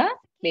వచ్చారా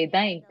లేదా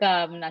intoxicated with ఇంకా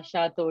the love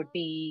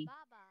నషాతోటి of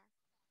Baba?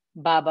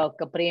 బాబా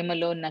యొక్క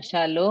ప్రేమలో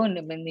నషాలో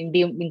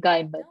నిండి ఇంకా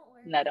Don't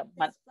ఉన్నారు?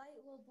 worry, this flight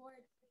will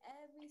board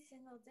every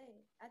single day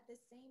at the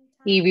same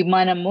ఈ time.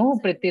 విమానము So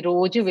you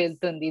ప్రతిరోజు won't miss a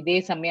వెళ్తుంది single ఇదే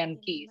second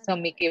సమయానికి. in సో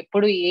మీకు Madhya.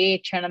 ఎప్పుడు ఏ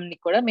క్షణంని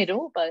కూడా మీరు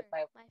Sister,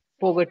 my favorite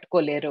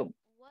పోగొట్టుకోలేరు. part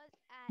was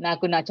at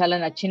నాకు చాలా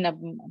when నచ్చిన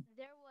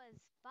there was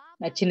Baba's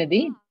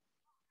నచ్చినది rock.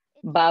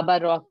 It was Baba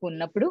so rock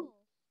ఉన్నప్పుడు peaceful.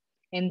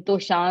 ఎంతో In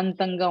the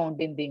శాంతంగా lake,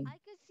 ఉండింది. I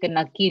could see the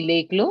నక్కీ swans.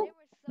 Lake లో They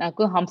were so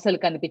నాకు హంసలు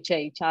beautiful.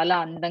 కనిపించాయి, చాలా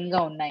The అందంగా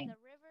view from ఉన్నాయి. the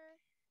river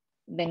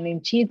దాని and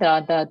నుంచి even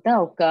తర్వాత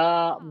from ఒక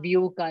rooftop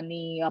వ్యూ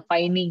కానీ ఆ was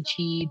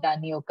పైనుంచి so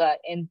దాని ఒక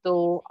ఎంతో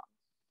pleasing.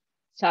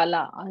 చాలా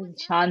What was your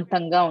favorite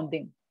శాంతంగా part?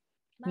 ఉంది.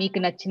 My మీకు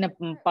నచ్చిన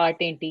favorite part పాట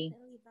was ఏంటి?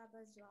 definitely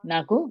Baba's rock.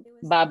 నాకు It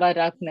was Baba so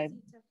rock easy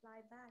to fly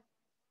back.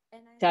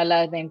 And I చాలా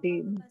saw ఏంటి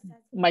all of us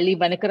as మళ్ళీ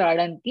angels వెనక flying.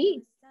 రావడానికి It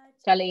was such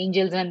a చాలా beautiful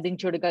ఏంజల్స్ ని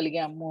experience.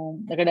 చూడగలిగాము.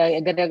 And అక్కడ I'm sure all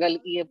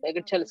ఎగరగలిగి of you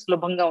ఎగర felt చాలా the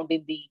సులభంగా same.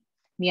 ఉండింది.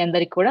 మీ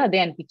అందరికి కూడా అదే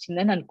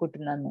అనిపించిందని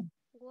అనుకుంటున్నాను.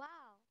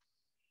 Wow.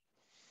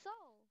 So,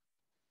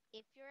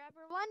 if you're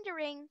ever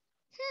wondering,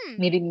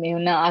 మీరు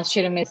ఏమైనా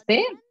ఆశ్చర్యం వేస్తే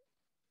Madhuban,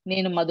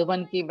 నేను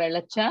మధుబన్ కి join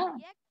వెళ్ళొచ్చా?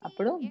 Avyakti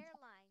అప్పుడు Airlines.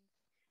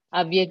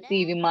 అవ్యక్తి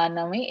Next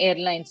విమానం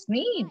ఎయిర్లైన్స్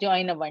ని flight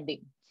జాయిన్ అవ్వండి.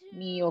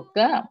 మీ to యొక్క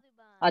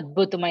Madhuban.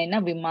 అద్భుతమైన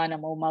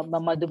విమానము It's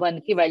really మధుబన్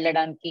కి easy to get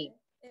వెళ్ళడానికి.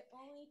 there. It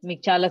only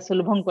మీకు takes చాలా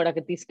సులభం one కూడా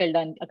అక్కడ second.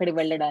 తీసుకెళ్ళడానికి, అక్కడికి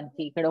So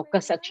వెళ్ళడానికి. ఇక్కడ Avyakti ఒక్క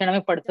Parrivar, క్షణమే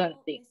don't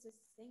పడుతుంది. miss a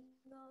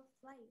single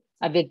flight.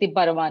 అవ్యక్తి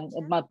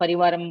మా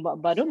పరివారం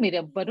వారు Shanti.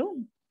 మీరెవ్వరు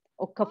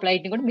ఒక్క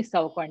ఫ్లైట్ ని కూడా మిస్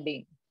అవ్వకండి.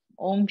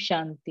 ఓం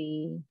శాంతి.